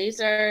you.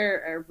 These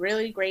are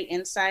really great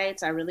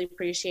insights. I really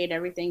appreciate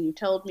everything you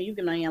told me. You've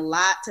given me a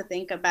lot to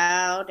think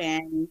about,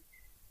 and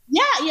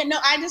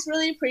I just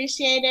really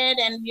appreciate it.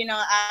 And,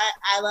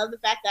 I love the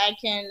fact that I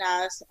can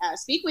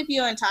speak with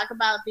you and talk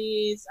about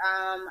these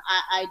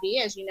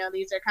ideas.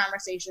 These are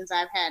conversations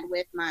I've had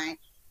with my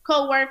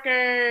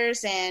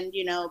coworkers and,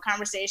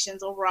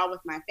 conversations overall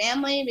with my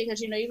family,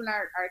 because, even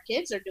our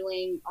kids are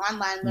doing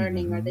online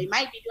learning, or they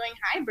might be doing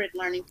hybrid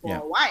learning for a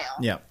while.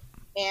 Yeah.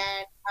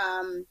 And,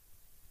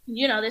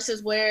 this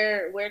is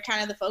where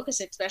kind of the focus,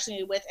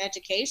 especially with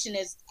education,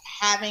 is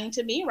having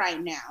to be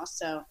right now.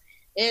 So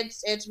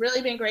it's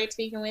really been great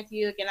speaking with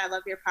you. Again, I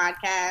love your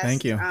podcast.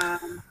 Thank you. That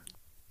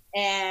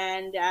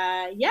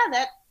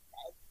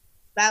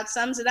about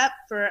sums it up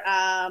for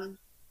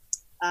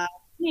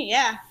me.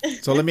 Yeah.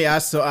 So let me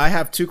ask. So I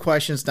have 2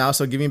 questions now.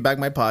 So give me back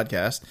my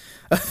podcast.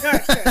 Sure.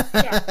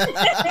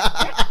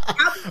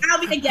 I'll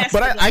be the guest.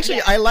 But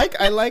I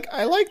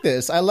like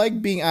this. I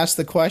like being asked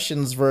the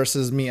questions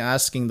versus me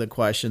asking the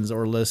questions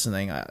or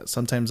listening.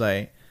 Sometimes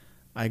I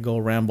go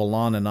ramble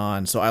on and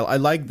on. So I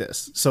like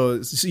this. So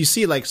you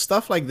see, like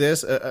stuff like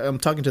this, I'm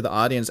talking to the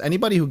audience.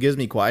 Anybody who gives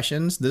me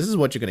questions, this is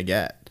what you're going to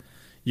get.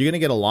 You're going to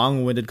get a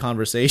long-winded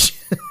conversation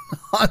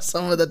on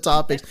some of the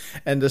topics.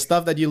 And the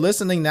stuff that you're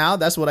listening now,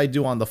 that's what I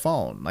do on the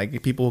phone.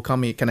 Like people who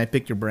come, can I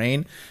pick your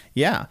brain?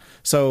 Yeah.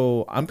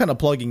 So I'm kind of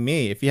plugging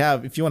me. If you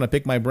want to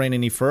pick my brain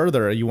any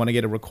further, you want to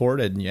get it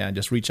recorded,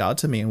 just reach out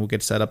to me and we'll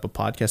get set up a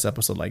podcast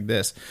episode like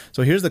this.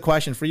 So here's the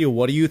question for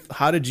you.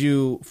 How did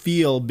you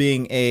feel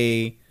being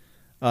a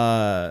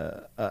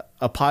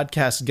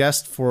podcast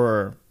guest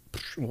for,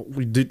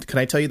 can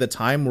I tell you the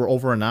time? We're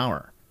over an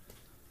hour.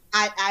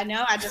 I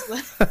know. I just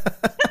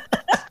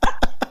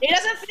it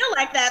doesn't feel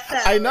like that though.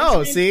 I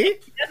know. See,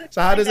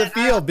 so how does it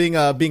feel being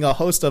a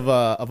host of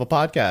a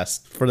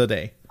podcast for the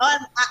day? Oh,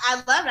 I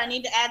love it. I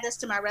need to add this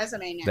to my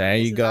resume now. There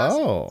you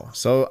go. Awesome.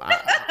 So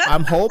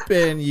I'm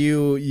hoping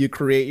you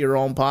create your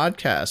own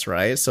podcast,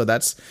 right? So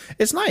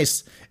it's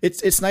nice.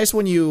 It's nice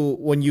when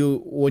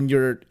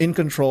you're in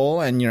control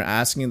and you're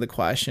asking the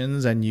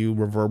questions and you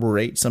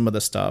reverberate some of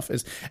the stuff.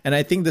 And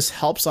I think this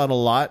helps out a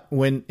lot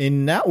when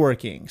in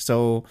networking.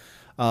 So.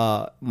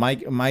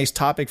 My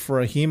topic for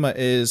AHIMA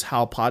is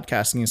how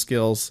podcasting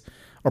skills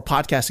or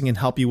podcasting can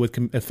help you with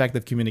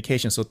effective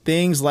communication. So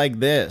things like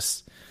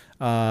this,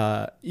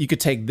 you could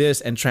take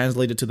this and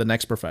translate it to the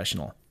next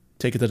professional.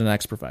 Take it to the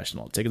next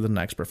professional. Take it to the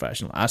next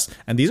professional.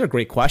 And these are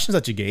great questions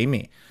that you gave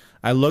me.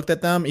 I looked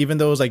at them, even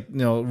though it was like,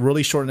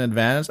 really short in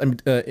advance.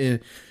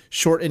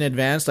 Short in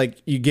advance. Like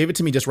you gave it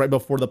to me just right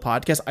before the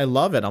podcast. I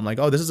love it. I'm like,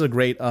 oh, this is a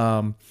great.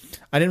 I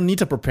didn't need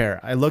to prepare.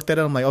 I looked at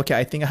it. I'm like, okay,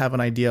 I think I have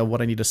an idea of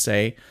what I need to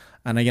say.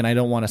 And again, I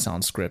don't want to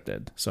sound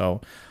scripted.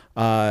 So,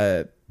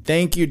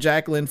 thank you,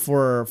 Jacqueline,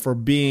 for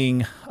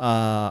being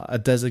a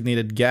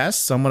designated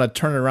guest. So I'm going to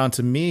turn it around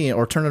to me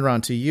or turn it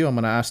around to you. I'm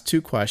going to ask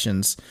 2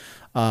 questions.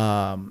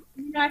 I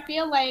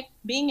feel like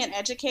being an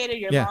educator,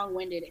 you're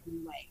long-winded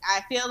anyway.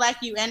 I feel like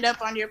you end up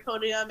on your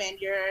podium and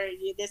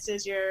this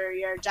is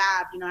your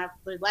job. I have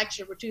to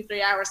lecture for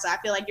 2-3 hours, so I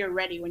feel like you're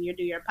ready when you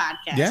do your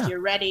podcast. Yeah.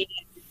 You're ready.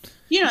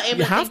 You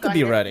have to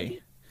be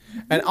ready.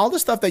 And all the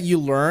stuff that you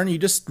learn, you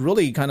just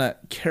really kind of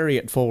carry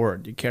it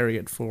forward. You carry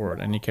it forward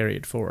and you carry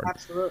it forward.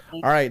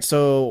 Absolutely. All right.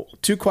 So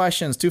 2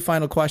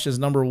 final questions.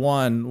 Number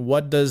 1,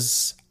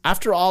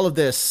 after all of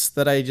this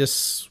that I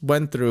just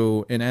went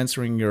through in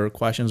answering your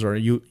questions, or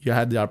you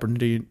had the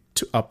opportunity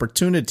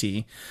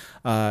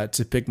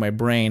to pick my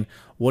brain,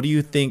 what do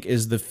you think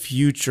is the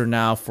future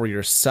now for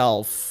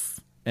yourself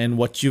and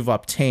what you've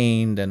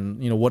obtained?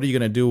 And, what are you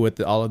going to do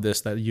with all of this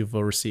that you've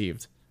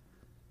received?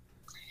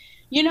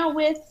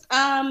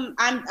 I'm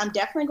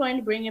definitely going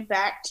to bring it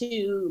back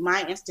to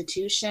my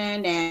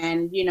institution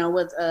and,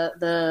 with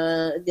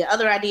the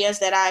other ideas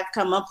that I've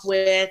come up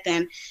with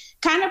and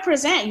kind of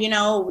present,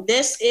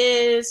 this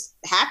is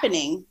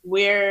happening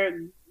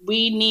where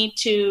we need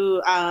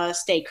to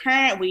stay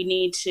current. We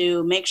need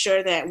to make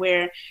sure that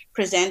we're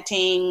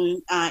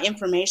presenting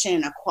information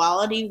in a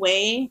quality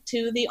way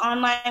to the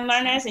online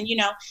learners. And,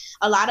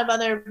 a lot of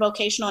other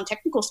vocational and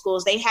technical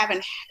schools,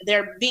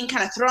 they're being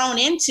kind of thrown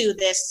into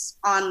this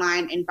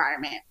online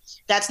environment.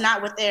 That's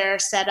not what they're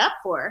set up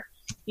for.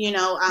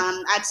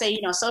 I'd say,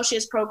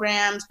 associate's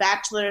programs,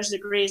 bachelor's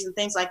degrees and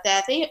things like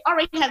that, they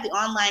already have the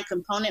online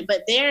component,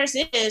 but theirs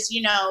is,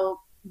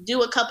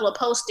 do a couple of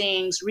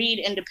postings, read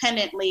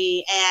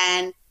independently,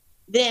 and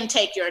then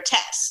take your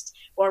test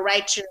or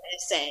write your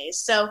essays.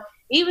 So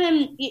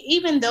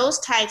even those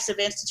types of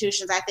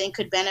institutions, I think,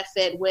 could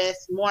benefit with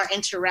more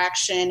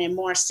interaction and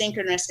more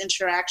synchronous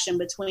interaction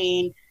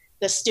between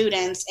the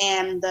students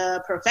and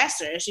the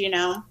professors.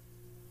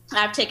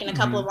 I've taken a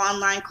couple of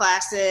online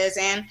classes,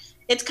 and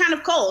it's kind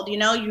of cold.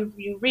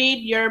 You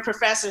read your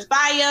professor's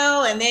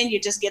bio, and then you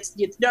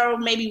throw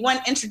maybe one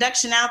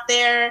introduction out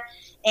there,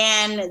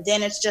 and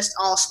then it's just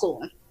all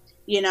school.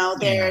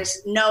 There's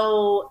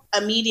no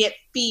immediate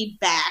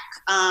feedback,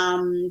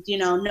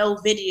 no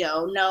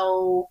video,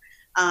 no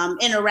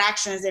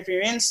interactions if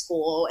you're in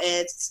school.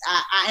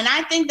 And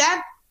I think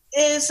that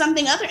is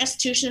something other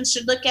institutions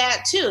should look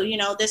at too,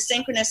 this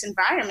synchronous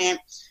environment,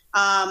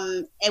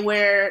 and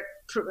where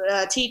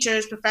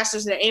teachers,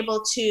 professors, they're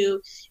able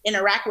to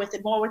interact with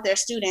it more with their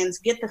students,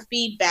 get the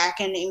feedback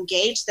and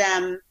engage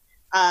them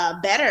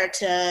better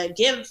to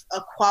give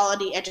a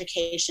quality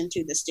education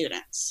to the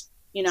students.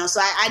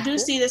 So I do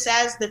see this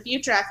as the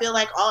future. I feel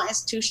like all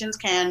institutions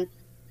can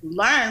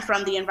learn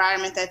from the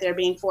environment that they're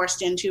being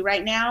forced into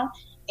right now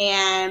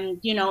and,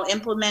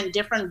 implement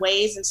different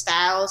ways and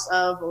styles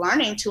of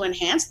learning to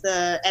enhance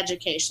the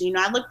education.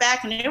 I look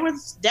back and there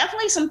was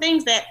definitely some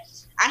things that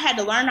I had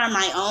to learn on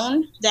my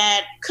own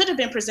that could have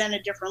been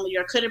presented differently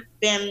or could have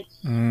been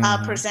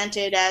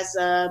presented as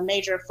a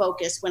major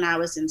focus when I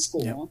was in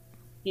school.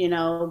 Yep.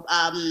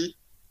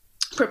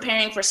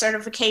 Preparing for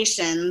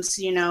certifications,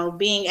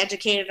 being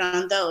educated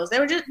on those. They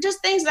were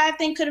just things that I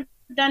think could have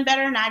done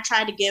better, and I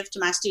tried to give to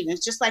my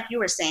students, just like you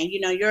were saying.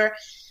 You're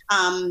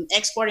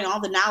exporting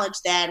all the knowledge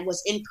that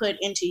was input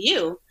into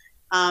you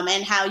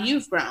and how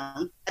you've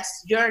grown.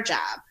 That's your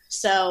job.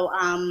 So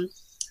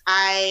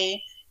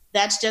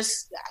that's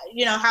just,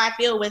 how I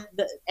feel with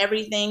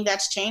everything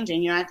that's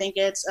changing. I think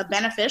it's a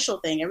beneficial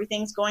thing.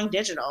 Everything's going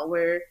digital.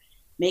 We're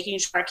making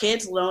sure our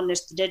kids learn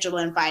this digital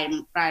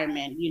environment.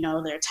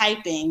 They're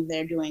typing,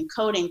 they're doing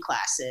coding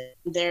classes,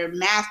 they're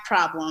math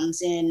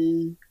problems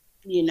in,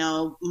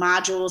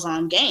 modules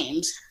on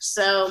games.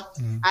 So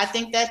I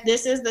think that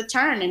this is the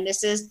turn and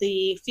this is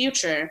the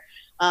future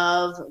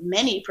of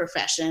many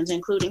professions,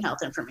 including health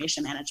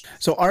information management.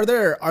 So are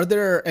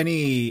there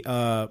any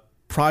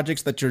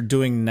projects that you're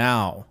doing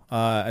now?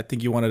 I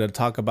think you wanted to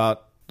talk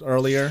about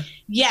earlier.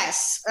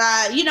 Yes.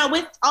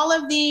 With all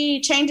of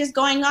the changes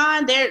going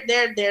on,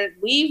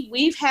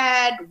 we've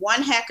had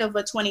one heck of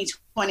a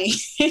 2020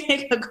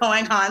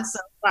 going on so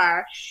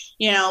far.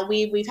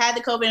 We've had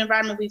the COVID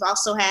environment. We've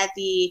also had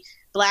the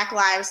Black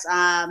Lives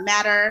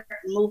Matter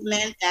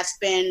movement that's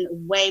been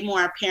way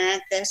more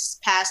apparent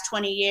this past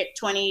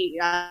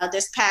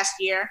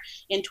year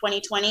in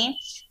 2020.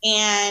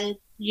 And,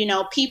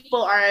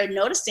 people are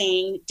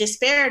noticing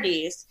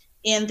disparities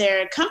in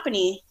their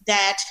company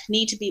that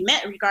need to be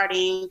met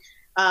regarding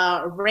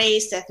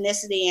race,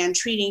 ethnicity, and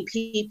treating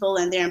people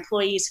and their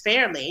employees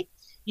fairly.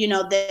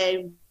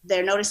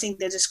 They're noticing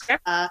the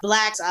discrepancy.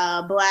 Black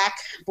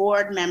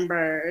board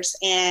members,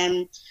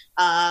 and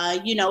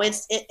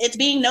it's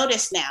being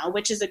noticed now,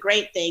 which is a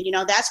great thing.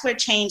 That's where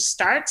change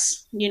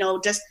starts.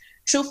 Just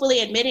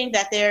truthfully admitting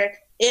that there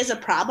is a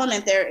problem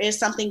and there is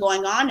something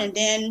going on, and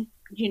then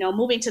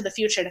moving to the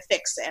future to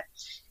fix it.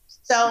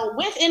 So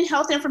within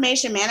health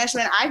information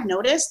management, I've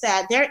noticed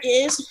that there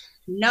is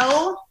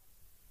no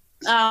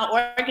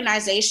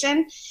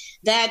organization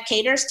that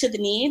caters to the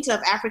needs of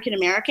African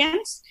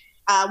Americans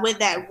with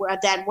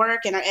that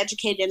work and are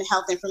educated in the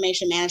health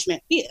information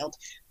management field.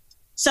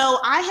 So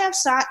I have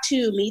sought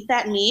to meet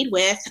that need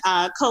with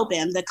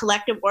COBIM, the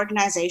Collective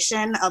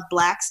Organization of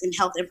Blacks in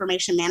Health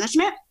Information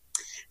Management.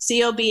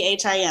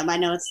 COBHIM. I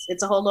know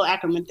it's a whole little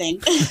acronym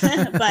thing,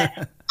 but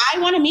I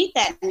want to meet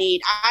that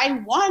need.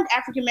 I want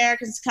African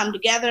Americans to come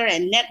together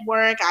and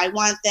network. I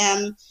want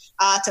them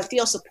to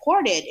feel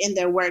supported in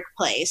their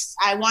workplace.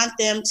 I want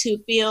them to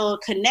feel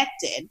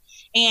connected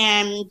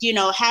and,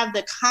 have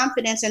the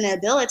confidence and the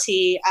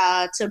ability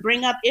to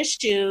bring up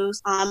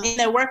issues in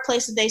their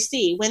workplace that they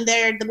see when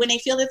they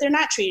feel that they're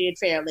not treated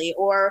fairly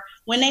or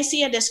when they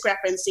see a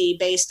discrepancy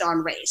based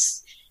on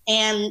race.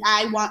 And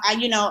as far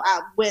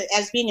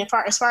as being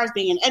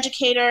an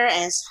educator,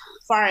 as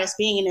far as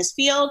being in this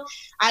field,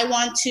 I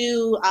want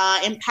to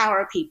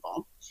empower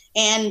people.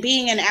 And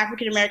being an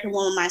African American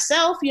woman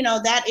myself,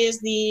 that is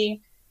the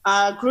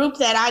group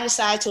that I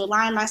decided to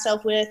align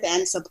myself with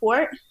and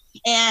support.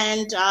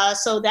 And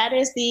so that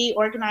is the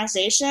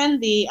organization.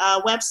 The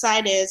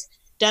website is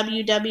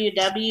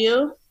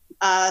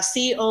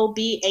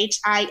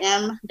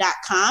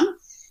www.cobhim.com,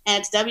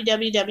 and it's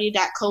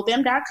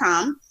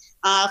www.cobim.com.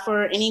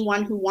 For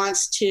anyone who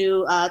wants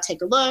to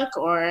take a look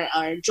or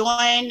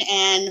join,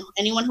 and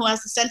anyone who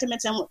has the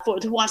sentiments and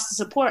who wants to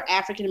support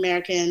African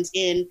Americans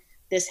in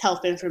this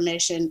health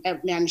information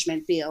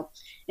management field.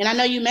 And I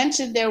know you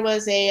mentioned there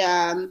was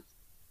a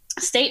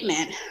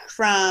statement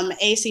from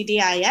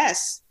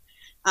ACDIS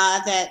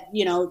that,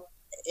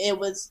 it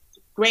was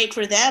great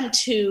for them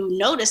to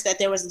notice that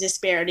there was a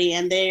disparity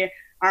and they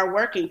are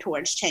working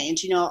towards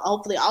change.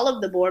 Hopefully all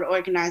of the board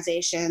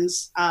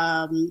organizations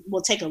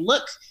will take a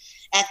look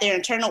at their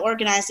internal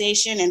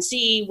organization and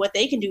see what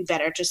they can do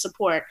better to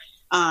support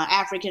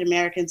African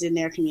Americans in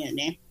their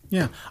community.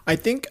 Yeah, I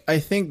think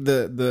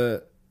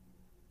the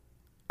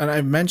and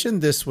I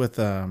mentioned this with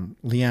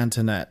Leanne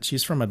Tennette.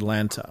 She's from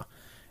Atlanta,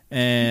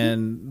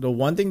 and the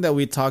one thing that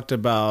we talked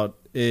about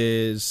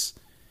is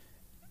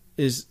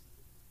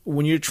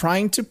when you're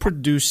trying to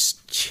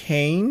produce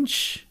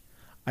change,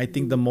 I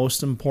think the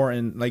most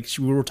important,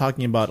 we were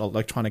talking about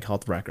electronic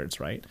health records,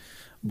 right?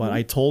 But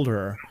I told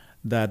her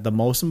that the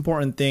most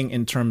important thing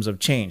in terms of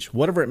change,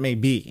 whatever it may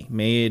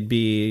it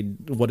be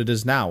what it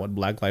is now, what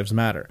Black Lives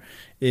Matter,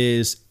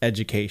 is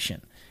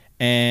education.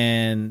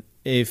 And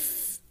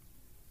if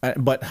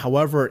But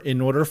however,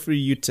 in order for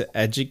you to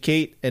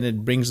educate, and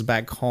it brings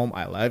back home,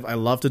 I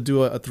love to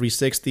do a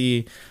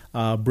 360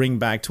 bring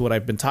back to what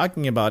I've been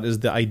talking about, is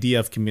the idea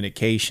of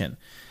communication.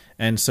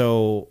 And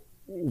so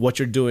what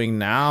you're doing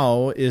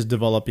now is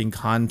developing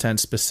content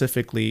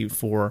specifically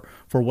for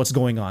what's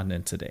going on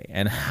in today,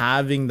 and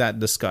having that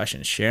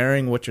discussion,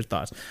 sharing what your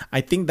thoughts.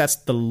 I think that's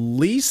the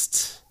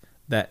least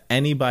that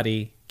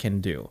anybody can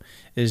do,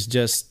 is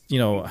just,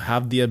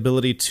 have the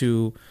ability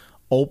to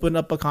open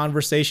up a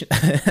conversation,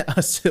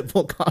 a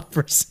civil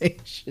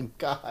conversation.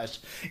 Gosh,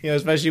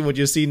 especially what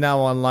you see now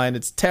online,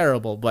 it's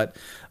terrible. But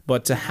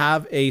to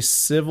have a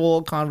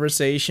civil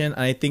conversation,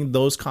 and I think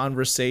those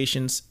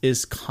conversations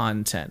is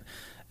content.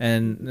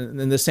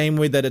 And in the same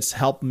way that it's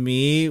helped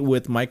me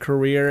with my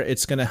career,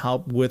 it's going to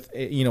help with,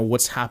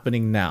 what's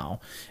happening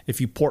now.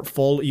 If you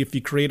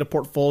create a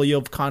portfolio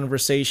of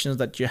conversations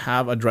that you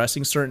have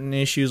addressing certain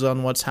issues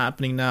on what's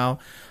happening now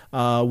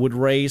with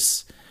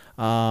race,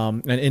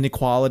 and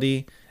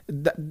inequality,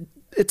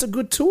 it's a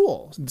good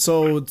tool.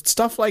 So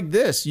stuff like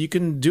this, you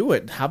can do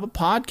it. Have a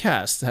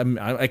podcast.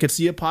 I could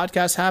see a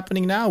podcast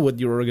happening now with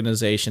your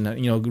organization,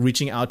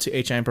 reaching out to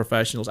HIM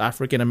professionals,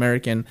 African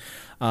American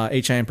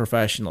HIM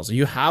professionals.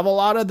 You have a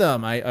lot of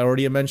them. I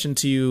already mentioned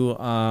to you,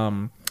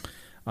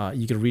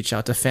 you can reach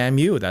out to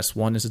FAMU. That's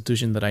one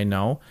institution that I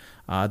know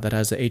that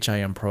has a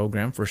HIM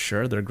program for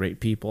sure. They're great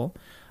people.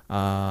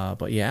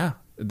 But yeah,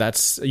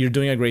 you're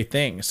doing a great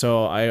thing.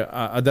 So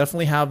I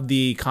definitely have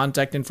the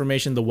contact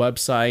information, the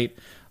website,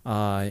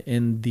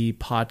 in the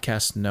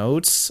podcast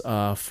notes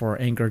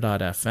for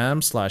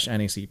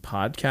anchor.fm/NAC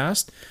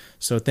podcast.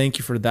 So thank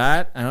you for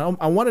that. And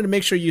I wanted to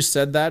make sure you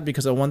said that,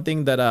 because one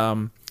thing that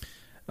and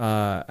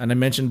I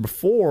mentioned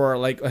before,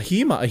 like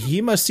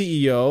AHIMA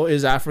CEO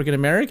is African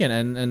American,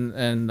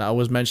 and I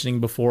was mentioning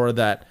before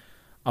that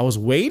I was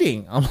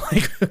waiting. I'm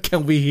like,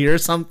 can we hear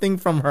something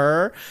from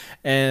her?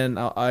 And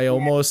I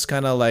almost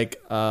kind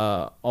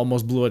of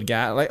almost blew a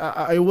gas. Like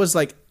I was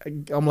like,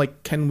 I'm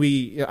like, can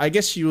we? I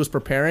guess she was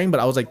preparing, but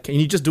I was like, can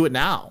you just do it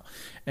now?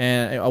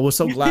 And I was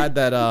so glad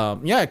that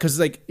because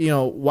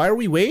why are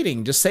we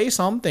waiting? Just say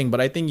something. But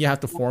I think you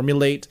have to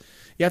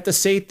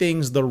say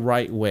things the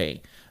right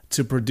way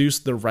to produce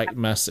the right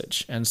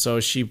message. And so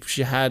she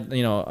had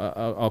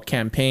a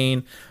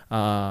campaign,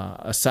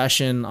 a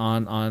session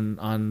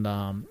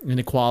on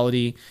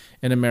inequality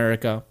in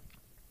America.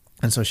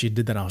 And so she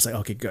did that. I was like,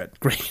 okay, good,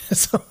 great.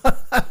 So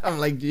I'm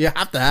like, you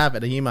have to have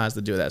it. AHIMA has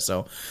to do that.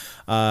 So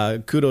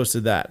kudos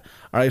to that.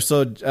 All right.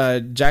 So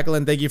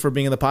Jacqueline, thank you for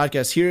being in the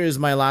podcast. Here is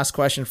my last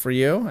question for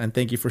you. And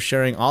thank you for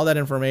sharing all that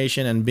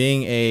information and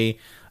being a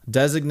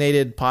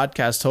designated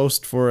podcast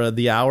host for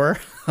the hour.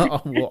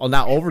 Well,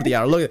 not over the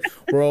hour. Look,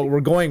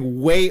 we're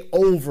going way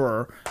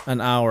over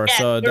an hour. Yes,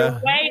 so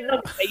way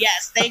over.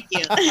 Yes, thank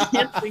you.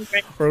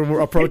 we're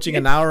approaching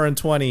an hour and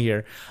 20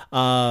 here.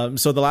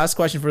 So the last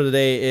question for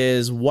today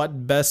is,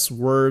 what best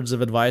words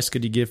of advice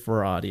could you give for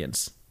our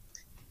audience?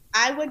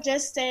 I would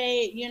just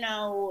say,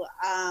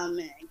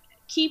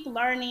 keep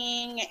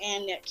learning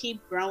and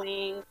keep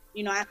growing.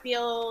 I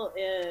feel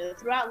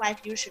throughout life,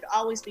 you should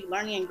always be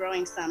learning and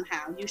growing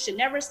somehow. You should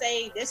never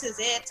say, this is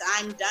it,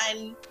 I'm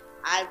done,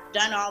 I've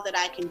done all that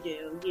I can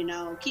do.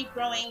 Keep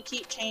growing,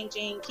 keep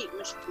changing, keep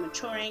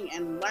maturing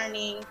and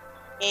learning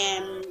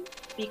and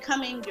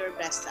becoming your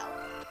best self.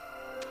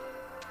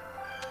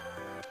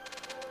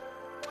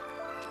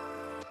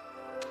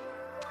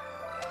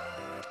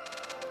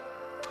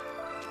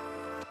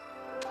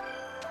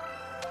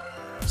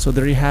 So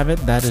there you have it.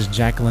 That is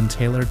Jacqueline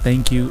Taylor.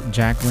 Thank you,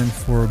 Jacqueline,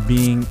 for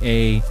being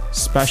a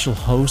special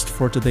host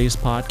for today's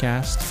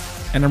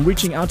podcast. And I'm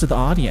reaching out to the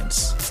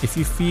audience. If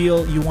you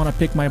feel you want to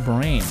pick my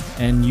brain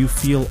and you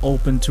feel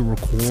open to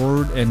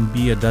record and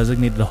be a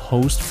designated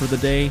host for the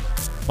day,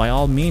 by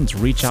all means,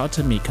 reach out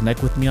to me,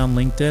 connect with me on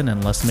LinkedIn,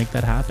 and let's make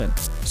that happen.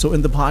 So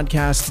in the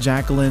podcast,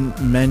 Jacqueline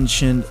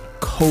mentioned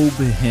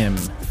COBHIM,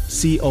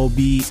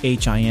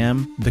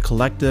 COBHIM, the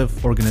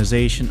Collective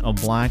Organization of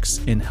Blacks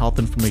in Health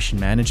Information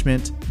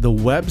Management. The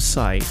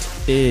website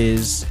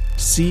is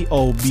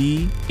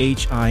cobhim.org.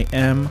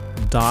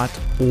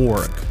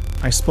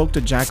 I spoke to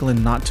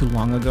Jacqueline not too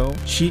long ago.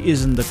 She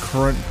is in the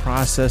current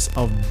process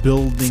of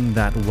building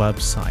that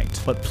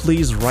website. But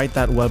please write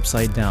that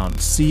website down,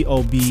 cobhim.org.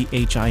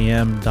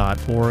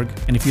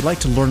 And if you'd like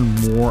to learn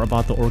more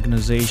about the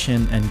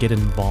organization and get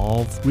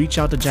involved, reach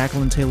out to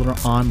Jacqueline Taylor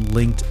on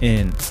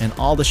LinkedIn. And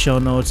all the show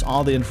notes,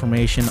 all the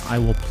information I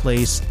will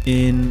place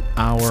in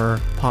our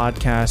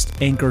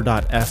podcast, anchor.fm/NEC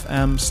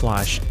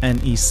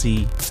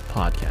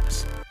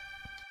podcast.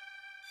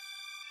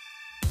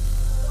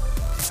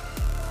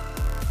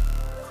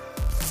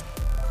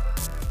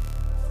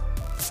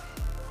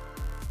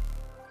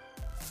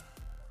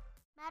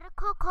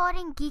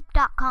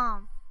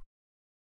 MedicalCodingGeek.com